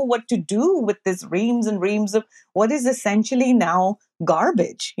don't know what to do with this reams and reams of what is essentially now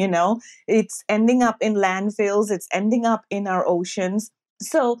garbage. It's ending up in landfills. It's ending up in our oceans.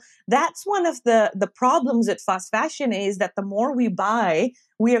 So that's one of the problems with fast fashion is that the more we buy,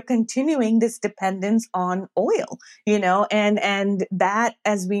 we are continuing this dependence on oil, and that,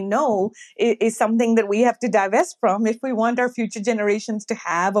 as we know, is something that we have to divest from if we want our future generations to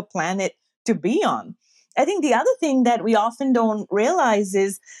have a planet to be on. I think the other thing that we often don't realize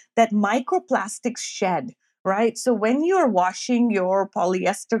is that microplastics shed. Right. So when you're washing your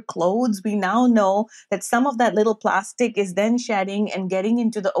polyester clothes, we now know that some of that little plastic is then shedding and getting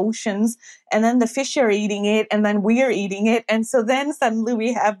into the oceans. And then the fish are eating it and then we are eating it. And so then suddenly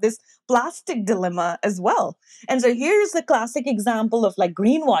we have this plastic dilemma as well. And so here's the classic example of like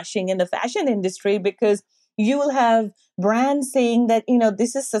greenwashing in the fashion industry, because you will have brands saying that,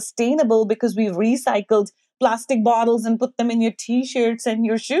 this is sustainable because we've recycled plastic bottles and put them in your T-shirts and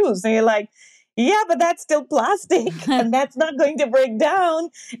your shoes. And you're like, yeah, but that's still plastic and that's not going to break down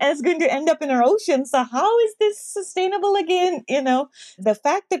and it's going to end up in our ocean. So how is this sustainable again? The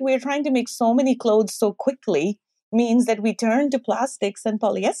fact that we're trying to make so many clothes so quickly means that we turn to plastics and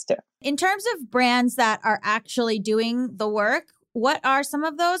polyester. In terms of brands that are actually doing the work, what are some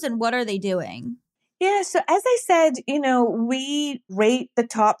of those and what are they doing? Yeah, so as I said, we rate the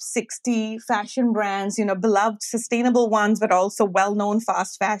top 60 fashion brands, beloved, sustainable ones, but also well-known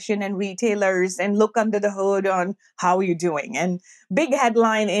fast fashion and retailers, and look under the hood on how you're doing. And big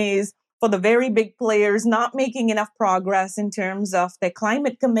headline is for the very big players not making enough progress in terms of their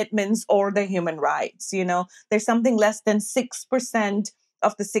climate commitments or their human rights. There's something less than 6%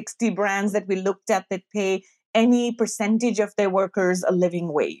 of the 60 brands that we looked at that pay any percentage of their workers a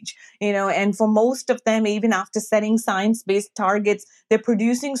living wage, and for most of them, even after setting science-based targets, they're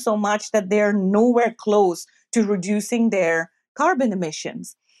producing so much that they're nowhere close to reducing their carbon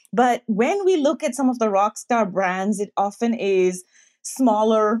emissions. But when we look at some of the rock star brands, it often is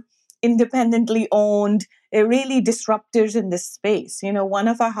smaller, independently owned, really disruptors in this space. One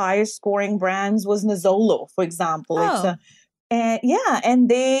of our highest scoring brands was Nizzolo, for example. Oh. And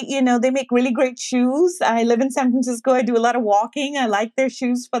they make really great shoes. I live in San Francisco. I do a lot of walking. I like their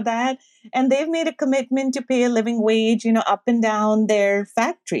shoes for that. And they've made a commitment to pay a living wage, up and down their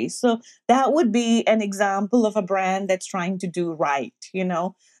factory. So that would be an example of a brand that's trying to do right.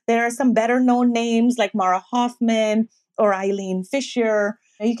 There are some better known names like Mara Hoffman or Eileen Fisher.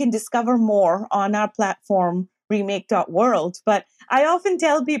 You can discover more on our platform, remake.world. But I often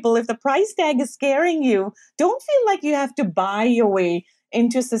tell people, if the price tag is scaring you, don't feel like you have to buy your way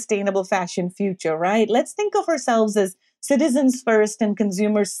into a sustainable fashion future, right? Let's think of ourselves as citizens first and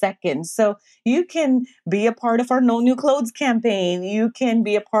consumers second. So you can be a part of our No New Clothes campaign. You can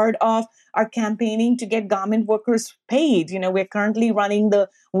be a part of our campaigning to get garment workers paid. We're currently running the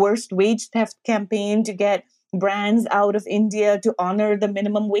worst wage theft campaign to get brands out of India to honor the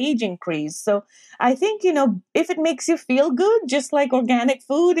minimum wage increase. So I think, if it makes you feel good, just like organic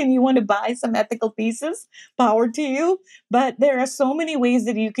food, and you want to buy some ethical pieces, power to you. But there are so many ways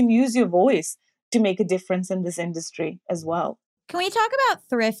that you can use your voice to make a difference in this industry as well. Can we talk about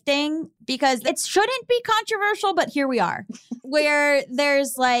thrifting? Because it shouldn't be controversial, but here we are, where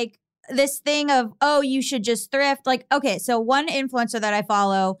there's like this thing of, oh, you should just thrift. Like, okay, so one influencer that I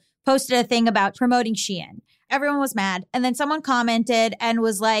follow posted a thing about promoting Shein. Everyone was mad. And then someone commented and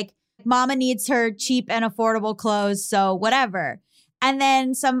was like, Mama needs her cheap and affordable clothes, so whatever. And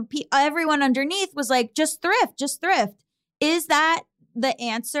then everyone underneath was like, just thrift, just thrift. Is that the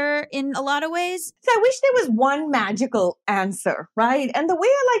answer in a lot of ways. So I wish there was one magical answer, right? And the way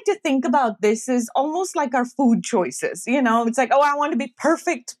I like to think about this is almost like our food choices. It's like, oh, I want to be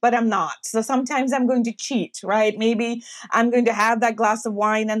perfect, but I'm not. So sometimes I'm going to cheat, right? Maybe I'm going to have that glass of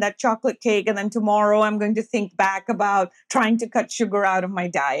wine and that chocolate cake. And then tomorrow I'm going to think back about trying to cut sugar out of my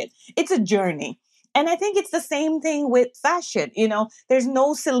diet. It's a journey. And I think it's the same thing with fashion. There's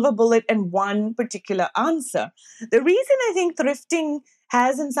no silver bullet and one particular answer. The reason I think thrifting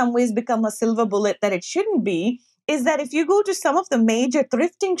has in some ways become a silver bullet that it shouldn't be is that if you go to some of the major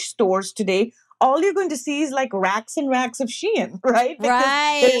thrifting stores today, all you're going to see is like racks and racks of Shein, right? Because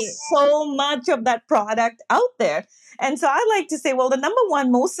Right. there's so much of that product out there. And so I like to say, well, the number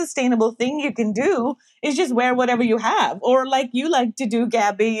one most sustainable thing you can do is just wear whatever you have. Or like you like to do,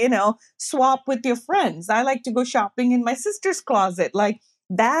 Gabby, swap with your friends. I like to go shopping in my sister's closet. Like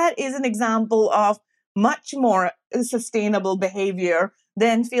that is an example of much more sustainable behavior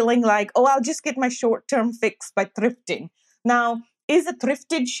than feeling like, oh, I'll just get my short-term fix by thrifting. Now, is a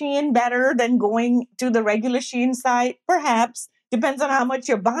thrifted Shein better than going to the regular Shein site? Perhaps. Depends on how much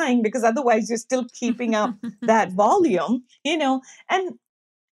you're buying, because otherwise you're still keeping up that volume, and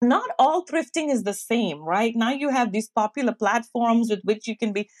not all thrifting is the same, right? Now you have these popular platforms with which you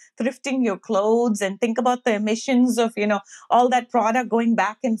can be thrifting your clothes and think about the emissions of, all that product going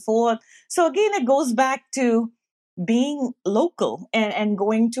back and forth. So again, it goes back to being local and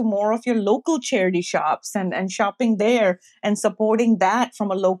going to more of your local charity shops and shopping there and supporting that from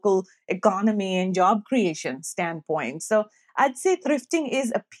a local economy and job creation standpoint. So I'd say thrifting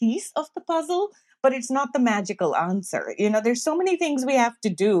is a piece of the puzzle, but it's not the magical answer. There's so many things we have to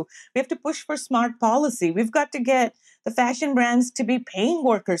do. We have to push for smart policy. We've got to get the fashion brands to be paying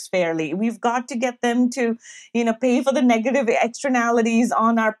workers fairly. We've got to get them to, pay for the negative externalities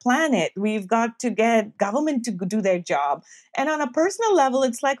on our planet. We've got to get government to do their job. And on a personal level,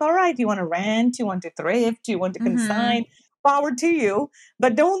 it's like, all right, you want to rent, you want to thrift, you want to consign, power to you.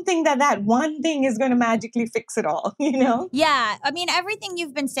 But don't think that that one thing is going to magically fix it all, Yeah. I mean, everything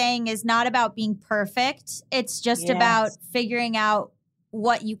you've been saying is not about being perfect. It's just about figuring out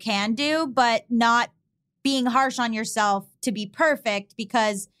what you can do, but not being harsh on yourself to be perfect,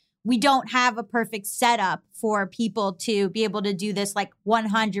 because we don't have a perfect setup for people to be able to do this like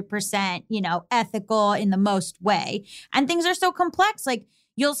 100%, ethical in the most way. And things are so complex. Like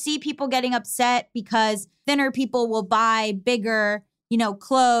you'll see people getting upset because thinner people will buy bigger,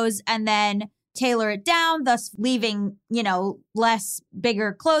 clothes and then tailor it down, thus leaving, less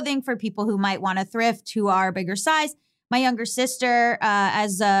bigger clothing for people who might want to thrift, who are bigger size. My younger sister,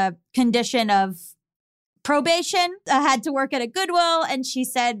 as a condition of probation, had to work at a Goodwill, and she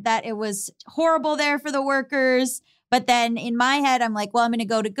said that it was horrible there for the workers. But then in my head, I'm like, well, I'm going to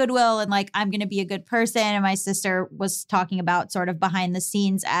go to Goodwill and like, I'm going to be a good person. And my sister was talking about sort of behind the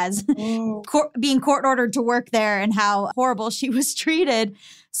scenes as being court ordered to work there and how horrible she was treated.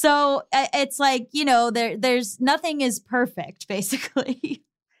 So it's like, there's nothing is perfect, basically.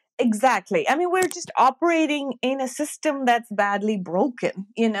 Exactly. I mean, we're just operating in a system that's badly broken,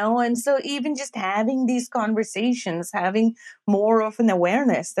 and so even just having these conversations, having more of an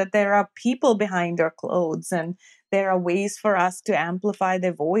awareness that there are people behind our clothes and there are ways for us to amplify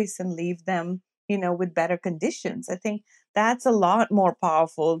their voice and leave them, with better conditions. I think that's a lot more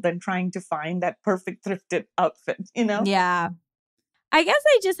powerful than trying to find that perfect thrifted outfit, Yeah. I guess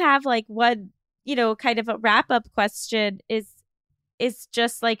I just have like one, kind of a wrap up question is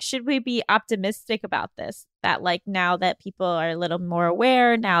just like, should we be optimistic about this? That like now that people are a little more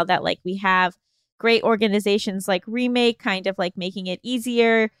aware, now that like we have great organizations like Remake kind of like making it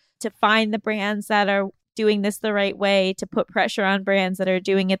easier to find the brands that are doing this the right way, to put pressure on brands that are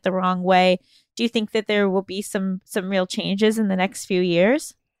doing it the wrong way. Do you think that there will be some real changes in the next few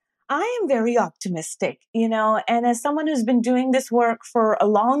years? I am very optimistic, and as someone who's been doing this work for a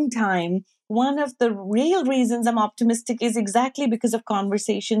long time, one of the real reasons I'm optimistic is exactly because of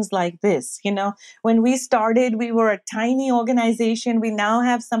conversations like this. When we started, we were a tiny organization. We now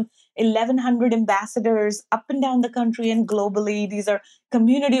have some 1,100 ambassadors up and down the country and globally. These are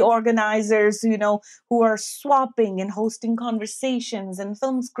community organizers, who are swapping and hosting conversations and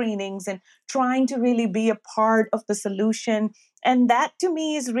film screenings and trying to really be a part of the solution. And that to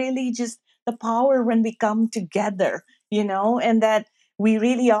me is really just the power when we come together, and that we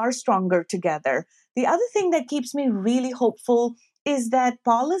really are stronger together. The other thing that keeps me really hopeful is that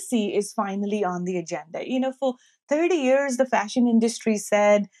policy is finally on the agenda. For 30 years, the fashion industry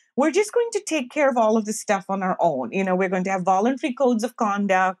said, we're just going to take care of all of this stuff on our own. We're going to have voluntary codes of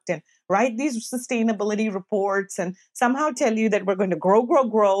conduct and write these sustainability reports and somehow tell you that we're going to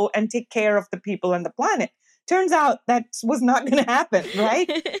grow, and take care of the people and the planet. Turns out that was not going to happen, right?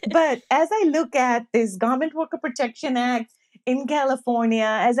 But as I look at this Garment Worker Protection Act in California,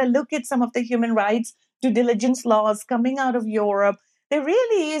 as I look at some of the human rights due diligence laws coming out of Europe, there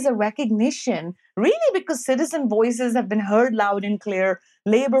really is a recognition, really because citizen voices have been heard loud and clear,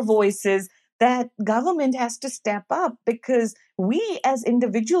 labor voices, that government has to step up because we as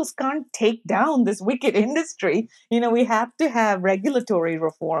individuals can't take down this wicked industry. We have to have regulatory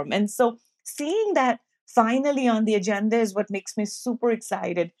reform. And so seeing that finally on the agenda is what makes me super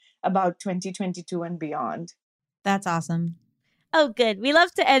excited about 2022 and beyond. That's awesome. Oh, good. We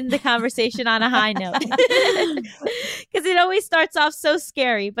love to end the conversation on a high note because it always starts off so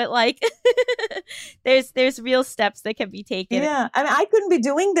scary, but like there's real steps that can be taken. Yeah. I mean, I couldn't be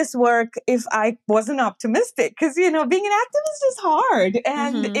doing this work if I wasn't optimistic because, being an activist is hard.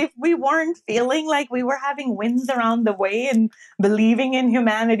 And if we weren't feeling like we were having wins around the way and believing in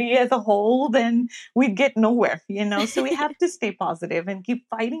humanity as a whole, then we'd get nowhere, So we have to stay positive and keep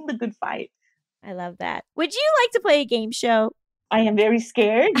fighting the good fight. I love that. Would you like to play a game show? I am very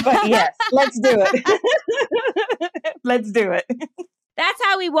scared, but yes, let's do it. Let's do it. That's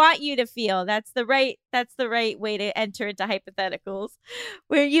how we want you to feel. That's the right way to enter into hypotheticals.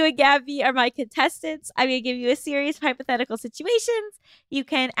 Where you and Gabby are my contestants. I'm going to give you a series of hypothetical situations. You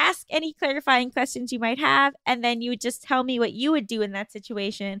can ask any clarifying questions you might have, and then you would just tell me what you would do in that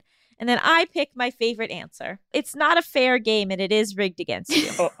situation. And then I pick my favorite answer. It's not a fair game, and it is rigged against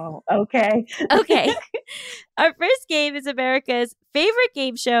you. Oh, okay. Okay. Our first game is America's favorite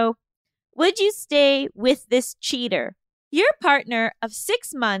game show. Would you stay with this cheater? Your partner of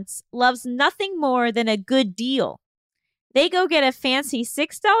 6 months loves nothing more than a good deal. They go get a fancy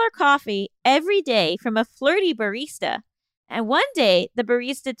 $6 coffee every day from a flirty barista. And one day, the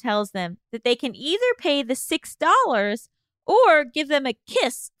barista tells them that they can either pay the $6 or give them a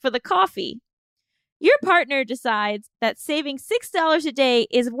kiss for the coffee. Your partner decides that saving $6 a day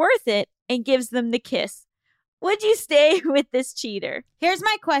is worth it and gives them the kiss. Would you stay with this cheater? Here's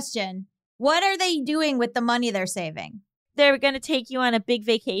my question. What are they doing with the money they're saving? They're going to take you on a big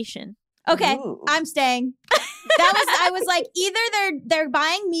vacation. Okay, Ooh. I'm staying. I was like, either they're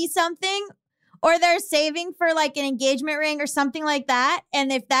buying me something or they're saving for like an engagement ring or something like that.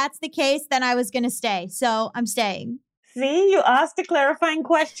 And if that's the case, then I was going to stay. So I'm staying. See, you asked a clarifying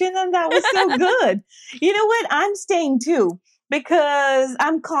question and that was so good. You know what? I'm staying too because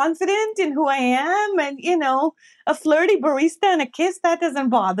I'm confident in who I am. And, a flirty barista and a kiss, that doesn't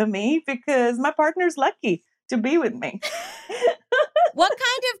bother me because my partner's lucky to be with me. What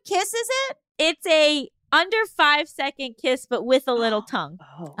kind of kiss is it? It's a under 5-second kiss, but with a little tongue.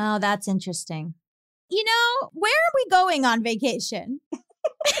 Oh, that's interesting. Where are we going on vacation?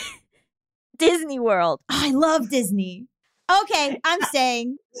 Disney World. Oh, I love Disney. Okay, I'm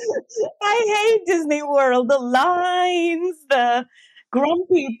staying. I hate Disney World. The lines, the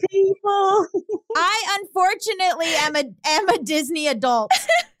grumpy people. I unfortunately am a Disney adult,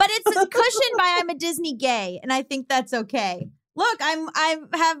 but it's cushioned by I'm a Disney gay, and I think that's okay. Look, I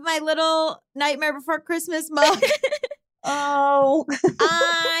have my little Nightmare Before Christmas mug. Oh,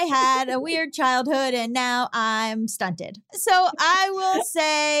 I had a weird childhood, and now I'm stunted. So I will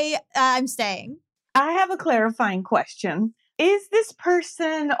say I'm staying. I have a clarifying question. Is this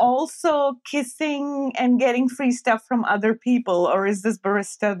person also kissing and getting free stuff from other people, or is this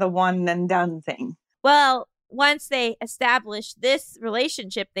barista the one and done thing? Well, once they establish this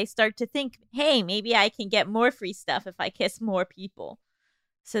relationship, they start to think, hey, maybe I can get more free stuff if I kiss more people.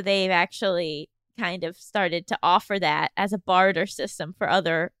 So they've actually kind of started to offer that as a barter system for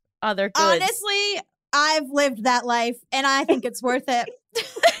other goods. Honestly, I've lived that life, and I think it's worth it.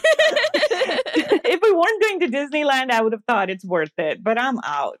 If we weren't going to Disneyland, I would have thought it's worth it, but I'm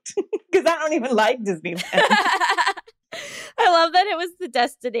out because I don't even like Disneyland. I love that it was the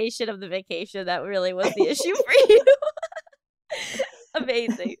destination of the vacation that really was the issue for you.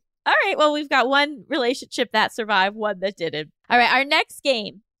 Amazing. All right, well, we've got one relationship that survived, one that didn't. All right, our next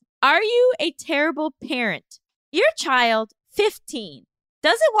game. Are you a terrible parent? Your child, 15,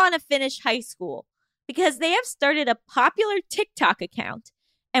 doesn't want to finish high school because they have started a popular TikTok account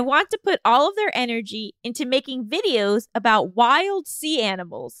and want to put all of their energy into making videos about wild sea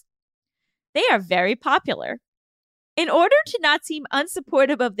animals. They are very popular. In order to not seem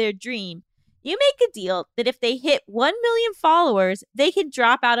unsupportive of their dream, you make a deal that if they hit 1 million followers, they can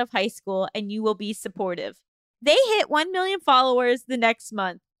drop out of high school and you will be supportive. They hit 1 million followers the next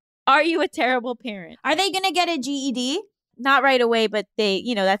month. Are you a terrible parent? Are they going to get a GED? Not right away, but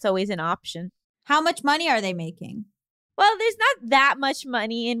that's always an option. How much money are they making? Well, there's not that much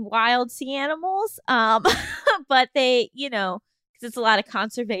money in wild sea animals, but they, because it's a lot of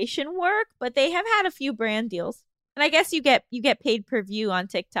conservation work, but they have had a few brand deals. And I guess you get paid per view on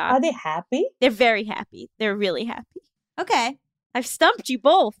TikTok. Are they happy? They're very happy. They're really happy. Okay. I've stumped you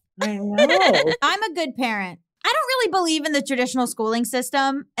both. I know. I'm a good parent. I don't really believe in the traditional schooling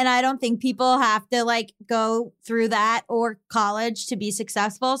system, and I don't think people have to like go through that or college to be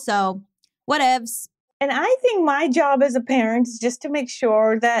successful. So, whatevs. And I think my job as a parent is just to make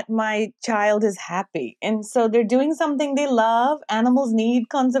sure that my child is happy. And so they're doing something they love. Animals need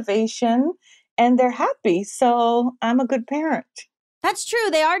conservation and they're happy. So I'm a good parent. That's true.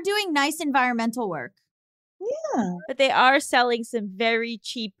 They are doing nice environmental work. Yeah. But they are selling some very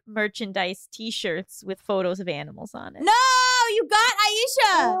cheap merchandise t-shirts with photos of animals on it. No, you got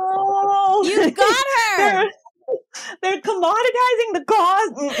Ayesha. Oh. You got her. They're commoditizing the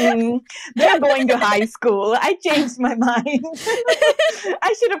cause. Mm-mm. They're going to high school. I changed my mind.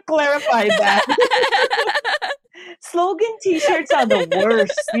 I should have clarified that. Slogan t-shirts are the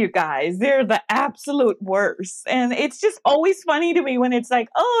worst, you guys. They're the absolute worst. And it's just always funny to me when it's like,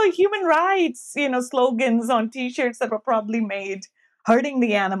 oh, human rights, slogans on t-shirts that were probably made hurting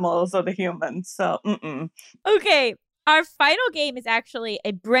the animals or the humans. So, Okay, our final game is actually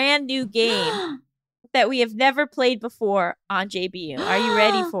a brand new game that we have never played before on JBU. Are you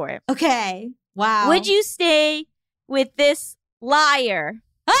ready for it? Okay. Wow. Would you stay with this liar?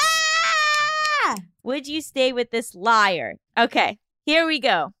 Ah! Would you stay with this liar? Okay, here we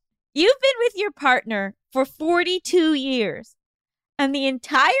go. You've been with your partner for 42 years, and the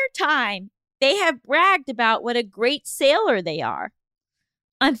entire time they have bragged about what a great sailor they are.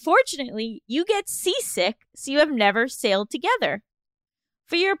 Unfortunately, you get seasick, so you have never sailed together.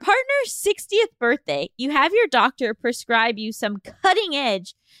 For your partner's 60th birthday, you have your doctor prescribe you some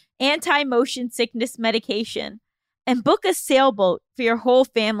cutting-edge anti-motion sickness medication and book a sailboat for your whole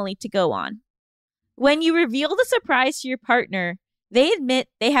family to go on. When you reveal the surprise to your partner, they admit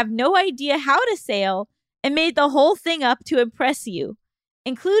they have no idea how to sail and made the whole thing up to impress you,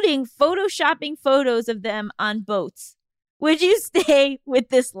 including photoshopping photos of them on boats. Would you stay with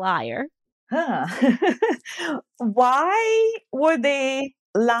this liar? Why were they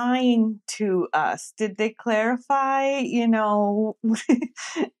lying to us? Did they clarify, did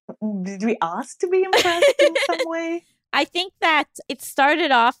we ask to be impressed in some way? I think that it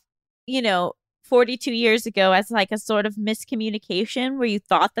started off, 42 years ago as like a sort of miscommunication where you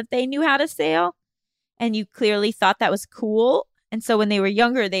thought that they knew how to sail and you clearly thought that was cool. And so when they were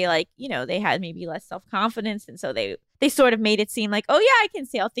younger, they they had maybe less self-confidence. And so they sort of made it seem like, oh yeah, I can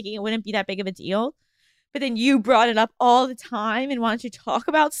sail, thinking it wouldn't be that big of a deal. But then you brought it up all the time and wanted to talk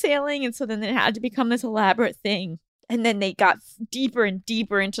about sailing. And so then it had to become this elaborate thing. And then they got deeper and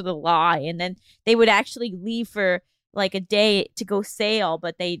deeper into the lie. And then they would actually leave for like a day to go sail.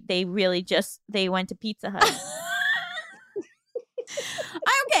 But they really they went to Pizza Hut.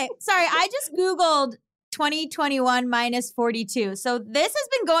 Okay, sorry. I just Googled 2021 minus 42. So this has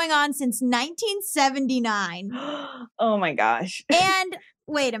been going on since 1979. Oh my gosh. And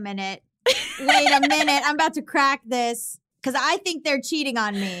wait a minute. I'm about to crack this because I think they're cheating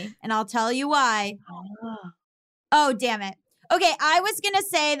on me. And I'll tell you why. Oh, damn it. Okay, I was going to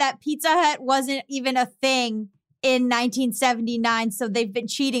say that Pizza Hut wasn't even a thing in 1979, so they've been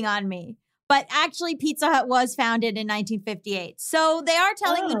cheating on me. But actually, Pizza Hut was founded in 1958. So they are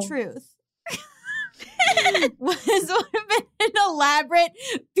telling the truth. This would have been an elaborate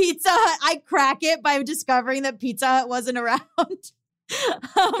Pizza Hut. I crack it by discovering that Pizza Hut wasn't around.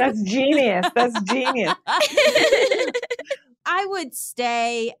 That's genius. That's genius. I would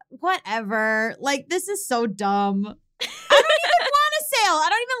stay. Whatever. Like, this is so dumb. I don't even want to sail. I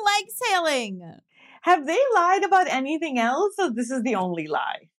don't even like sailing. Have they lied about anything else, or this is the only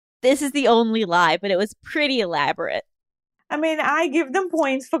lie? This is the only lie, but it was pretty elaborate. I mean, I give them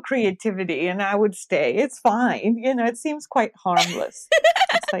points for creativity, and I would stay. It's fine. It seems quite harmless.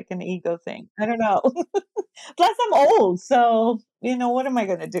 It's like an ego thing. I don't know. Plus, I'm old, so, what am I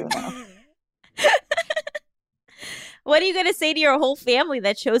going to do now? What are you going to say to your whole family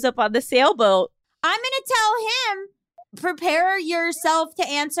that shows up on the sailboat? I'm going to tell him, prepare yourself to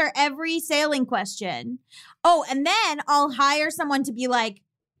answer every sailing question. Oh, and then I'll hire someone to be like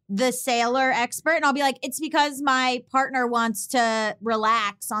the sailor expert. And I'll be like, it's because my partner wants to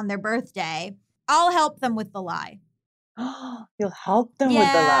relax on their birthday. I'll help them with the lie. You'll help them with the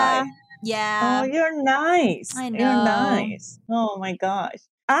lie. Yeah. Oh, you're nice. I know. You're nice. Oh my gosh.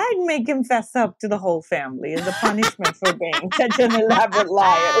 I'd make him fess up to the whole family as a punishment for being such an elaborate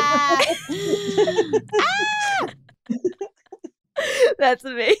liar. That's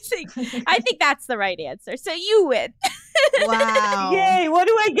amazing. I think that's the right answer. So you win. Wow. Yay, what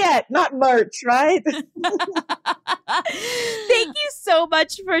do I get? Barenblat, not merch, right? Thank you so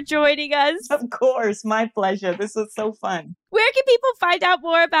much for joining us. Of course, my pleasure. This was so fun. Where can people find out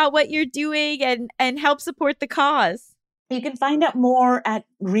more about what you're doing and help support the cause? You can find out more at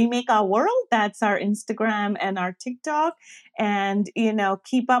Remake Our World. That's our Instagram and our TikTok. And,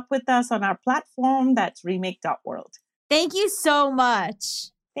 keep up with us on our platform. That's remake.world. Thank you so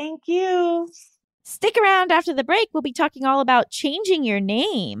much. Thank you. Stick around after the break. We'll be talking all about changing your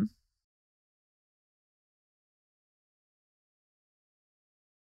name.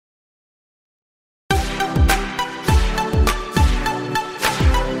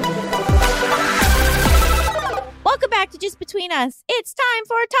 Welcome back to Just Between Us. It's time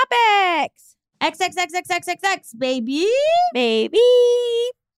for topics. XXXXXXX, baby. Baby.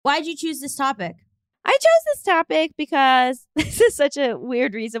 Why'd you choose this topic? I chose this topic because this is such a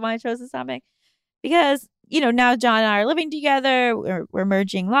weird reason why I chose this topic. Because, now John and I are living together. We're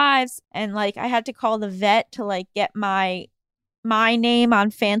merging lives. And, I had to call the vet to, get my name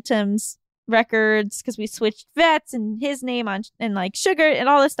on Phantom's records because we switched vets and his name on and sugar and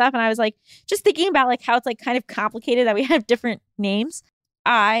all this stuff. And I was just thinking about how it's kind of complicated that we have different names.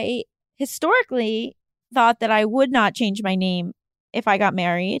 I historically thought that I would not change my name if I got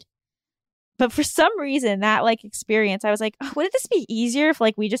married. But for some reason, that experience, I was wouldn't this be easier if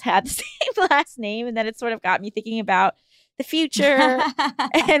we just had the same last name? And then it sort of got me thinking about the future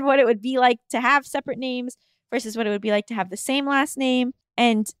and what it would be like to have separate names versus what it would be like to have the same last name.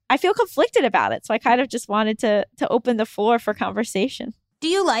 And I feel conflicted about it. So I kind of just wanted to open the floor for conversation. Do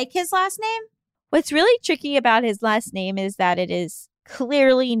you like his last name? What's really tricky about his last name is that it is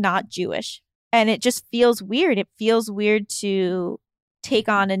clearly not Jewish. And it just feels weird. It feels weird to take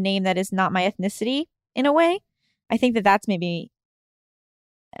on a name that is not my ethnicity in a way. I think that that's maybe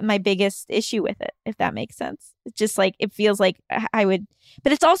my biggest issue with it, if that makes sense. It's just it feels like I would,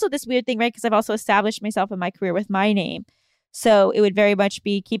 but it's also this weird thing, right? Because I've also established myself in my career with my name. So it would very much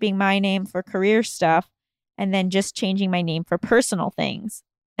be keeping my name for career stuff and then just changing my name for personal things.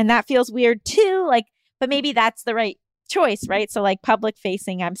 And that feels weird too. But maybe that's the right choice, right? So public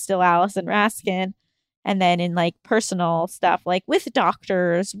facing, I'm still Allison Raskin. And then in personal stuff, with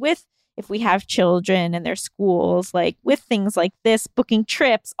doctors, with if we have children and their schools, with things like this, booking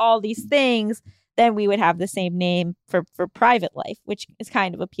trips, all these things, then we would have the same name for private life, which is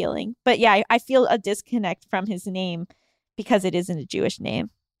kind of appealing. But yeah, I feel a disconnect from his name because it isn't a Jewish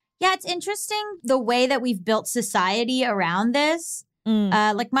name. Yeah, it's interesting the way that we've built society around this.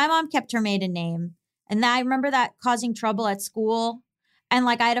 My mom kept her maiden name. And I remember that causing trouble at school. And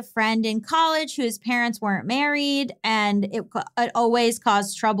I had a friend in college whose parents weren't married, and it always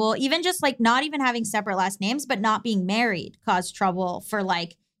caused trouble. Even just not even having separate last names, but not being married caused trouble for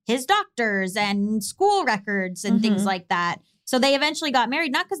his doctors and school records and things like that. So they eventually got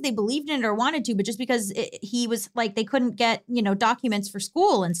married, not because they believed in it or wanted to, but just because he was they couldn't get, documents for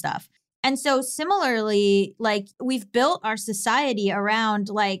school and stuff. And so similarly, we've built our society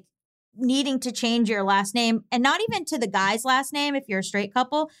around needing to change your last name, and not even to the guy's last name if you're a straight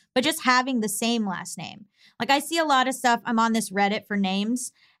couple, but just having the same last name. I see a lot of stuff. I'm on this Reddit for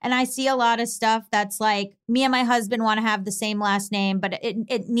names, and I see a lot of stuff that's me and my husband want to have the same last name, but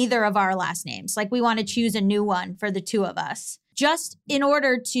it neither of our last names. We want to choose a new one for the two of us, just in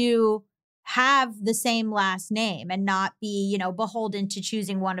order to have the same last name and not be, beholden to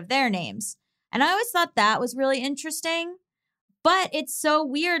choosing one of their names. And I always thought that was really interesting. But it's so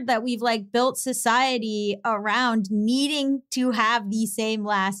weird that we've built society around needing to have the same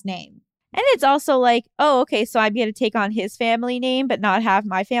last name. And it's also oh, okay, so I'm going to take on his family name, but not have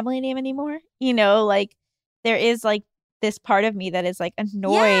my family name anymore. There is this part of me that is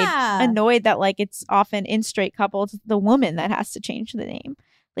annoyed that it's often in straight couples, the woman that has to change the name.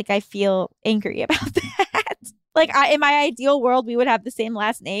 I feel angry about that. In my ideal world, we would have the same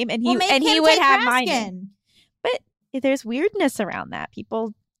last name and he would have my name. But there's weirdness around that.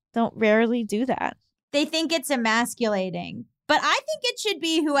 People don't rarely do that. They think it's emasculating. But I think it should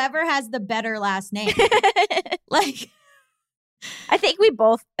be whoever has the better last name. I think we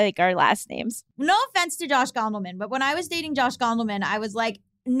both like our last names. No offense to Josh Gondelman, but when I was dating Josh Gondelman, I was like,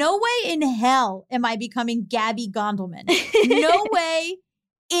 no way in hell am I becoming Gabby Gondelman. No way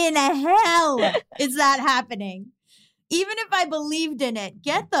in hell is that happening. Even if I believed in it,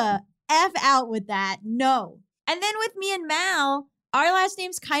 get the F out with that. No. And then with me and Mal, our last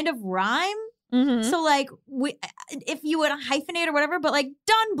names kind of rhyme. Mm-hmm. So if you would hyphenate or whatever, but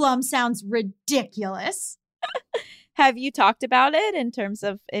Dunblum sounds ridiculous. Have you talked about it in terms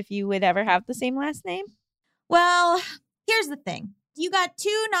of if you would ever have the same last name? Well, here's the thing. You got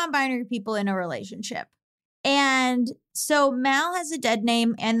two non-binary people in a relationship. And so Mal has a dead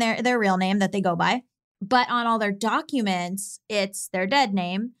name and their real name that they go by. But on all their documents, it's their dead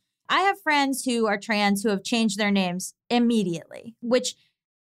name. I have friends who are trans who have changed their names immediately, which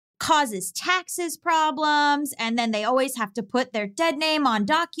causes taxes problems. And then they always have to put their dead name on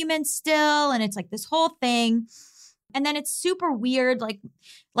documents still. And it's like this whole thing. And then it's super weird. Like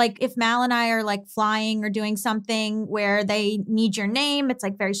if Mal and I are like flying or doing something where they need your name, it's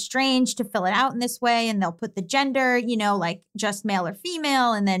like very strange to fill it out in this way. And they'll put the gender, you know, like just male or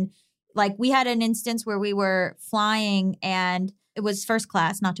female. And then like we had an instance where we were flying and it was first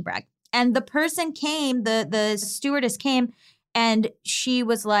class, not to brag. And the person came, the stewardess came and she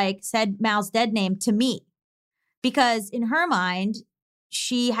was like, said Mal's dead name to me because in her mind,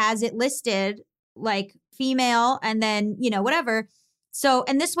 she has it listed like female and then, you know, whatever. So,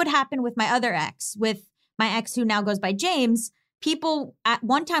 and this would happen with my other ex, with my ex who now goes by James. People at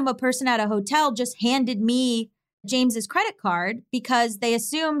one time, a person at a hotel just handed me James's credit card because they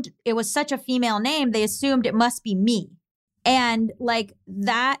assumed it was such a female name. They assumed it must be me. And like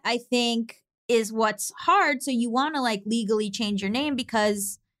that, I think is what's hard. So you want to like legally change your name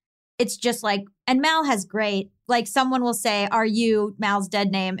because it's just like, and Mal has great, like someone will say, are you Mal's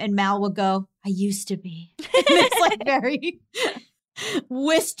dead name? And Mal will go, I used to be. And it's like very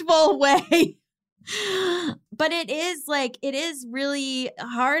wistful way. But it is really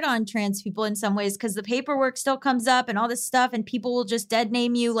hard on trans people in some ways because the paperwork still comes up and all this stuff and people will just dead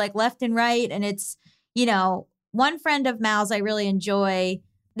name you like left and right. And it's, you know, one friend of Mal's I really enjoy,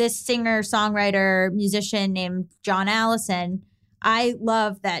 this singer, songwriter, musician named John Allison. I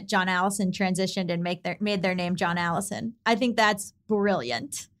love that John Allison transitioned and made their name John Allison. I think that's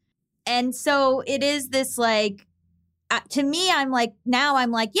brilliant. And so it is this like, to me, I'm like,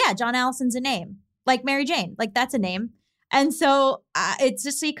 yeah, John Allison's a name. Like Mary Jane, like that's a name. And so it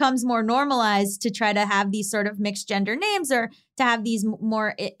just becomes more normalized to try to have these sort of mixed gender names or to have these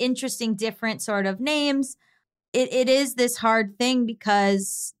more interesting, different sort of names. It is this hard thing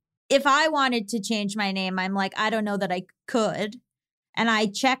because if I wanted to change my name, I'm like, I don't know that I could. And I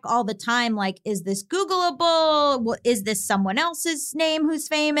check all the time, like, is this Googleable? Is this someone else's name who's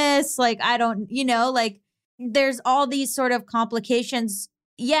famous? Like, I don't, you know, like there's all these sort of complications.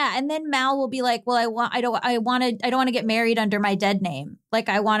 Yeah. And then Mal will be like, well, I don't want to get married under my dead name. Like,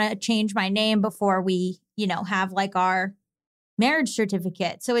 I want to change my name before we, you know, have like our marriage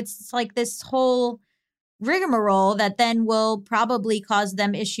certificate. So it's like this whole rigmarole that then will probably cause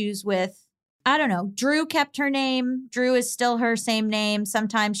them issues with, I don't know. Drew kept her name. Drew is still her same name.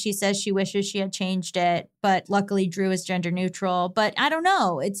 Sometimes she says she wishes she had changed it, but luckily Drew is gender neutral. But I don't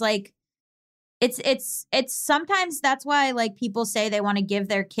know. It's like, it's sometimes that's why like people say they want to give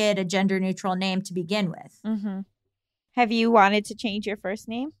their kid a gender neutral name to begin with. Mm-hmm. Have you wanted to change your first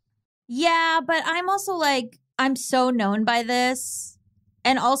name? Yeah, but I'm also like, I'm so known by this.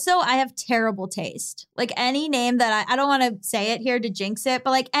 And also, I have terrible taste. Like any name that I don't want to say it here to jinx it,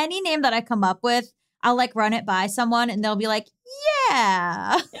 but like any name that I come up with, I'll like run it by someone and they'll be like,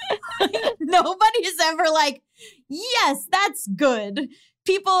 yeah. Nobody is ever like, yes, that's good.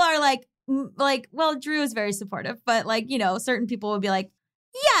 People are like, well, Drew is very supportive, but like, you know, certain people will be like,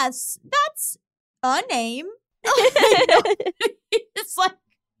 yes, that's a name. It's like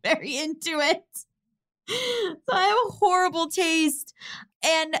very into it. So I have a horrible taste.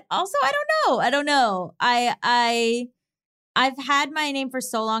 And also, I don't know. I've had my name for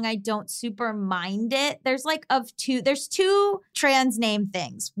so long, I don't super mind it. There's two trans name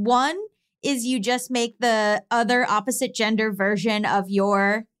things. One is you just make the other opposite gender version of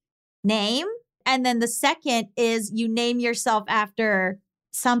your name. And then the second is you name yourself after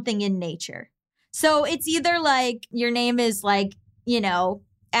something in nature. So it's either like your name is like, you know,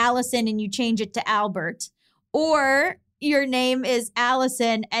 Allison and you change it to Albert, or your name is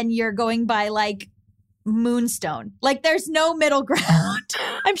Allison and you're going by like Moonstone. Like there's no middle ground.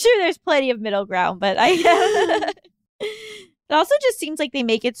 I'm sure there's plenty of middle ground, but it also just seems like they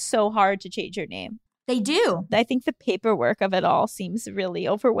make it so hard to change your name. They do. I think the paperwork of it all seems really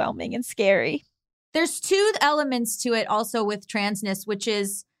overwhelming and scary. There's two elements to it also with transness, which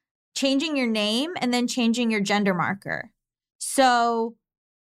is changing your name and then changing your gender marker. So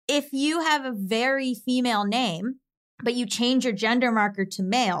if you have a very female name, but you change your gender marker to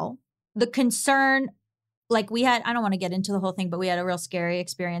male, the concern, like we had, I don't want to get into the whole thing, but we had a real scary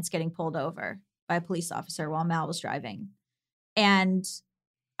experience getting pulled over by a police officer while Mal was driving. And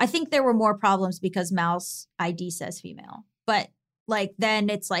I think there were more problems because Mal's ID says female. But like, then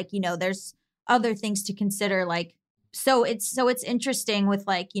it's like, you know, there's other things to consider. Like, so it's interesting with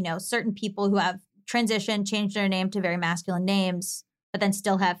like, you know, certain people who have transitioned, changed their name to very masculine names. but then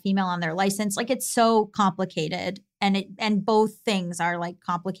still have female on their license. Like it's so complicated, and both things are like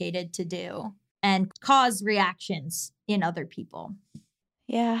complicated to do and cause reactions in other people.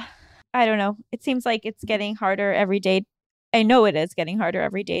 Yeah. I don't know. It seems like it's getting harder every day. I know it is getting harder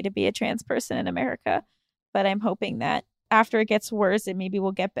every day to be a trans person in America, but I'm hoping that after it gets worse, it maybe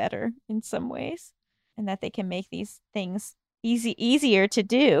will get better in some ways and that they can make these things easier to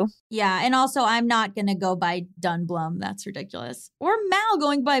do. Yeah. And also, I'm not going to go by Dun Blum. That's ridiculous. Or Mal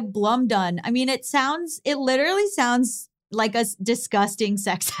going by Blum Dun. I mean, it literally sounds like a disgusting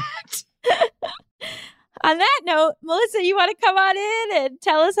sex act. On that note, Melissa, you want to come on in and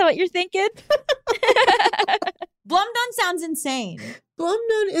tell us what you're thinking? Blum Dun sounds insane. Blum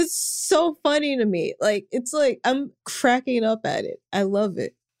Dun is so funny to me. Like, it's like I'm cracking up at it. I love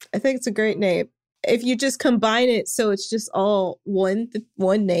it. I think it's a great name. If you just combine it so it's just all one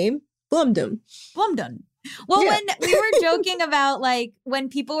name, Blumdum. Blumdun. Well, Yeah. when we were joking about like when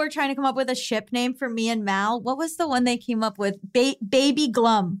people were trying to come up with a ship name for me and Mal, what was the one they came up with? Baby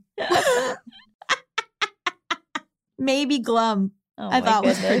Glum. Maybe Glum. Oh, I my thought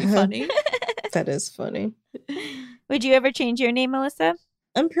was goodness. pretty funny. That is funny. Would you ever change your name, Melissa?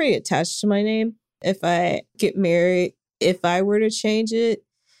 I'm pretty attached to my name. If I get married, if I were to change it,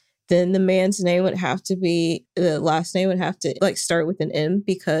 then the man's name would have to be, the last name would have to like start with an M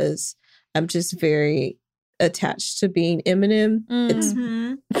because I'm just very attached to being Eminem.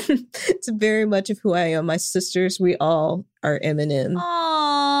 Mhm. It's very much of who I am. My sisters, we all are Eminem.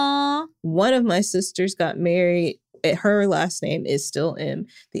 Aww. One of my sisters got married. Her last name is still M.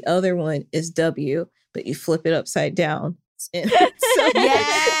 The other one is W, but you flip it upside down. It's M. So-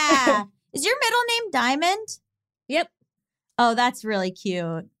 Yeah. Is your middle name Diamond? Yep. Oh, that's really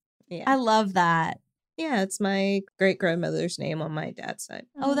cute. Yeah. I love that. Yeah, it's my great grandmother's name on my dad's side.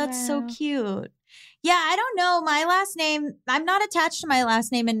 Oh, that's so wow. cute. Yeah, I don't know. My last name, I'm not attached to my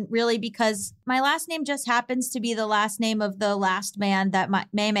last name, and really because my last name just happens to be the last name of the last man that my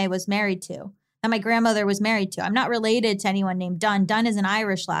Maymay was married to, that my grandmother was married to. I'm not related to anyone named Dunn. Dunn is an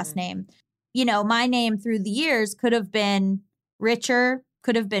Irish last name. You know, my name through the years could have been Richer,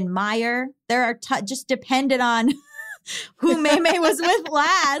 could have been Meyer. There are just depended on who Maymay was with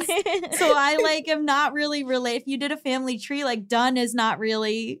last. So I like am not really related. If you did a family tree, like Dunn is not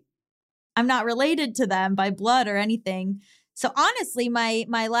really, I'm not related to them by blood or anything. So honestly, my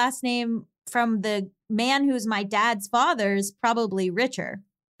last name from the man who's my dad's father is probably Richer.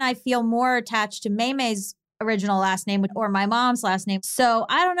 I feel more attached to Maymay's original last name or my mom's last name. So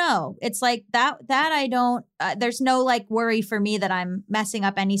I don't know. It's like that I don't, there's no like worry for me that I'm messing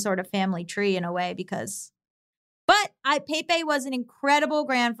up any sort of family tree in a way because, but Pepe was an incredible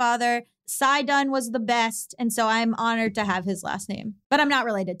grandfather. Cy Dunn was the best. And so I'm honored to have his last name, but I'm not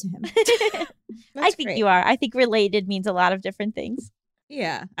related to him. I think great. you are. I think related means a lot of different things.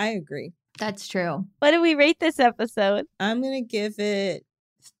 Yeah, I agree. That's true. What do we rate this episode? I'm going to give it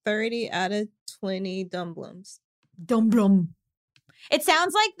 30 out of 20 Dumblums. Dum blum. It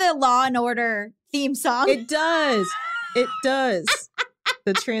sounds like the Law and Order theme song. It does. It does.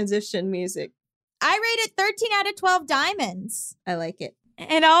 The transition music. I rate it 13 out of 12 diamonds. I like it.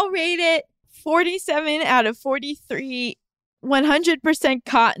 And I'll rate it 47 out of 43 100%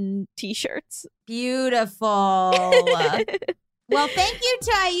 cotton t-shirts. Beautiful. Well, thank you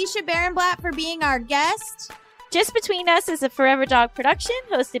to Ayesha Barenblat for being our guest. Just Between Us is a Forever Dog production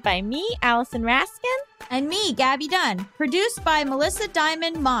hosted by me, Allison Raskin. And me, Gabby Dunn. Produced by Melissa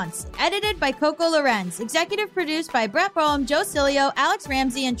Diamond Montz. Edited by Coco Lorenz. Executive produced by Brett Boehm, Joe Cilio, Alex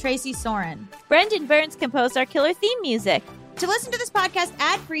Ramsey, and Tracy Soren. Brendan Burns composed our killer theme music. To listen to this podcast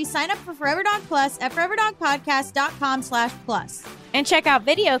ad-free, sign up for Forever Dog Plus at foreverdogpodcast.com/plus. And check out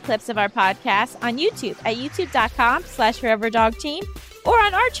video clips of our podcast on YouTube at youtube.com/foreverdogteam or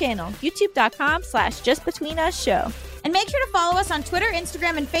on our channel, youtube.com/justbetweenusshow. And make sure to follow us on Twitter,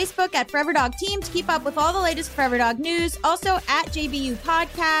 Instagram, and Facebook at Forever Dog Team to keep up with all the latest Forever Dog news. Also at JBU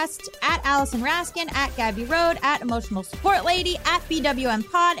Podcast, at Allison Raskin, at Gabby Road, at Emotional Support Lady, at BWM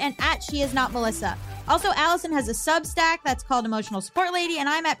Pod, and at She Is Not Melissa. Also, Allison has a Substack that's called Emotional Support Lady, and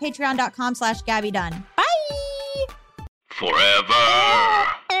I'm at patreon.com/Gabby Dunn. Bye! Forever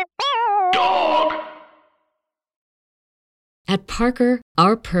Dog. At Parker,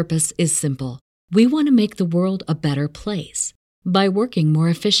 our purpose is simple. We want to make the world a better place by working more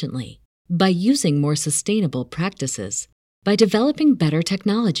efficiently, by using more sustainable practices, by developing better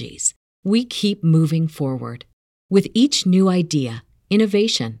technologies. We keep moving forward. With each new idea,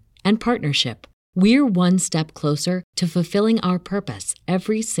 innovation, and partnership, we're one step closer to fulfilling our purpose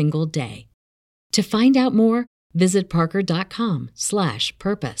every single day. To find out more, visit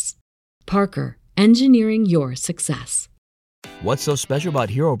parker.com/purpose. Parker, engineering your success. What's so special about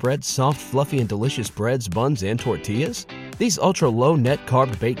Hero Bread's soft, fluffy, and delicious breads, buns, and tortillas? These ultra-low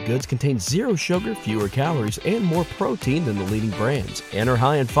net-carb baked goods contain zero sugar, fewer calories, and more protein than the leading brands, and are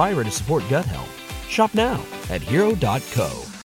high in fiber to support gut health. Shop now at Hero.co.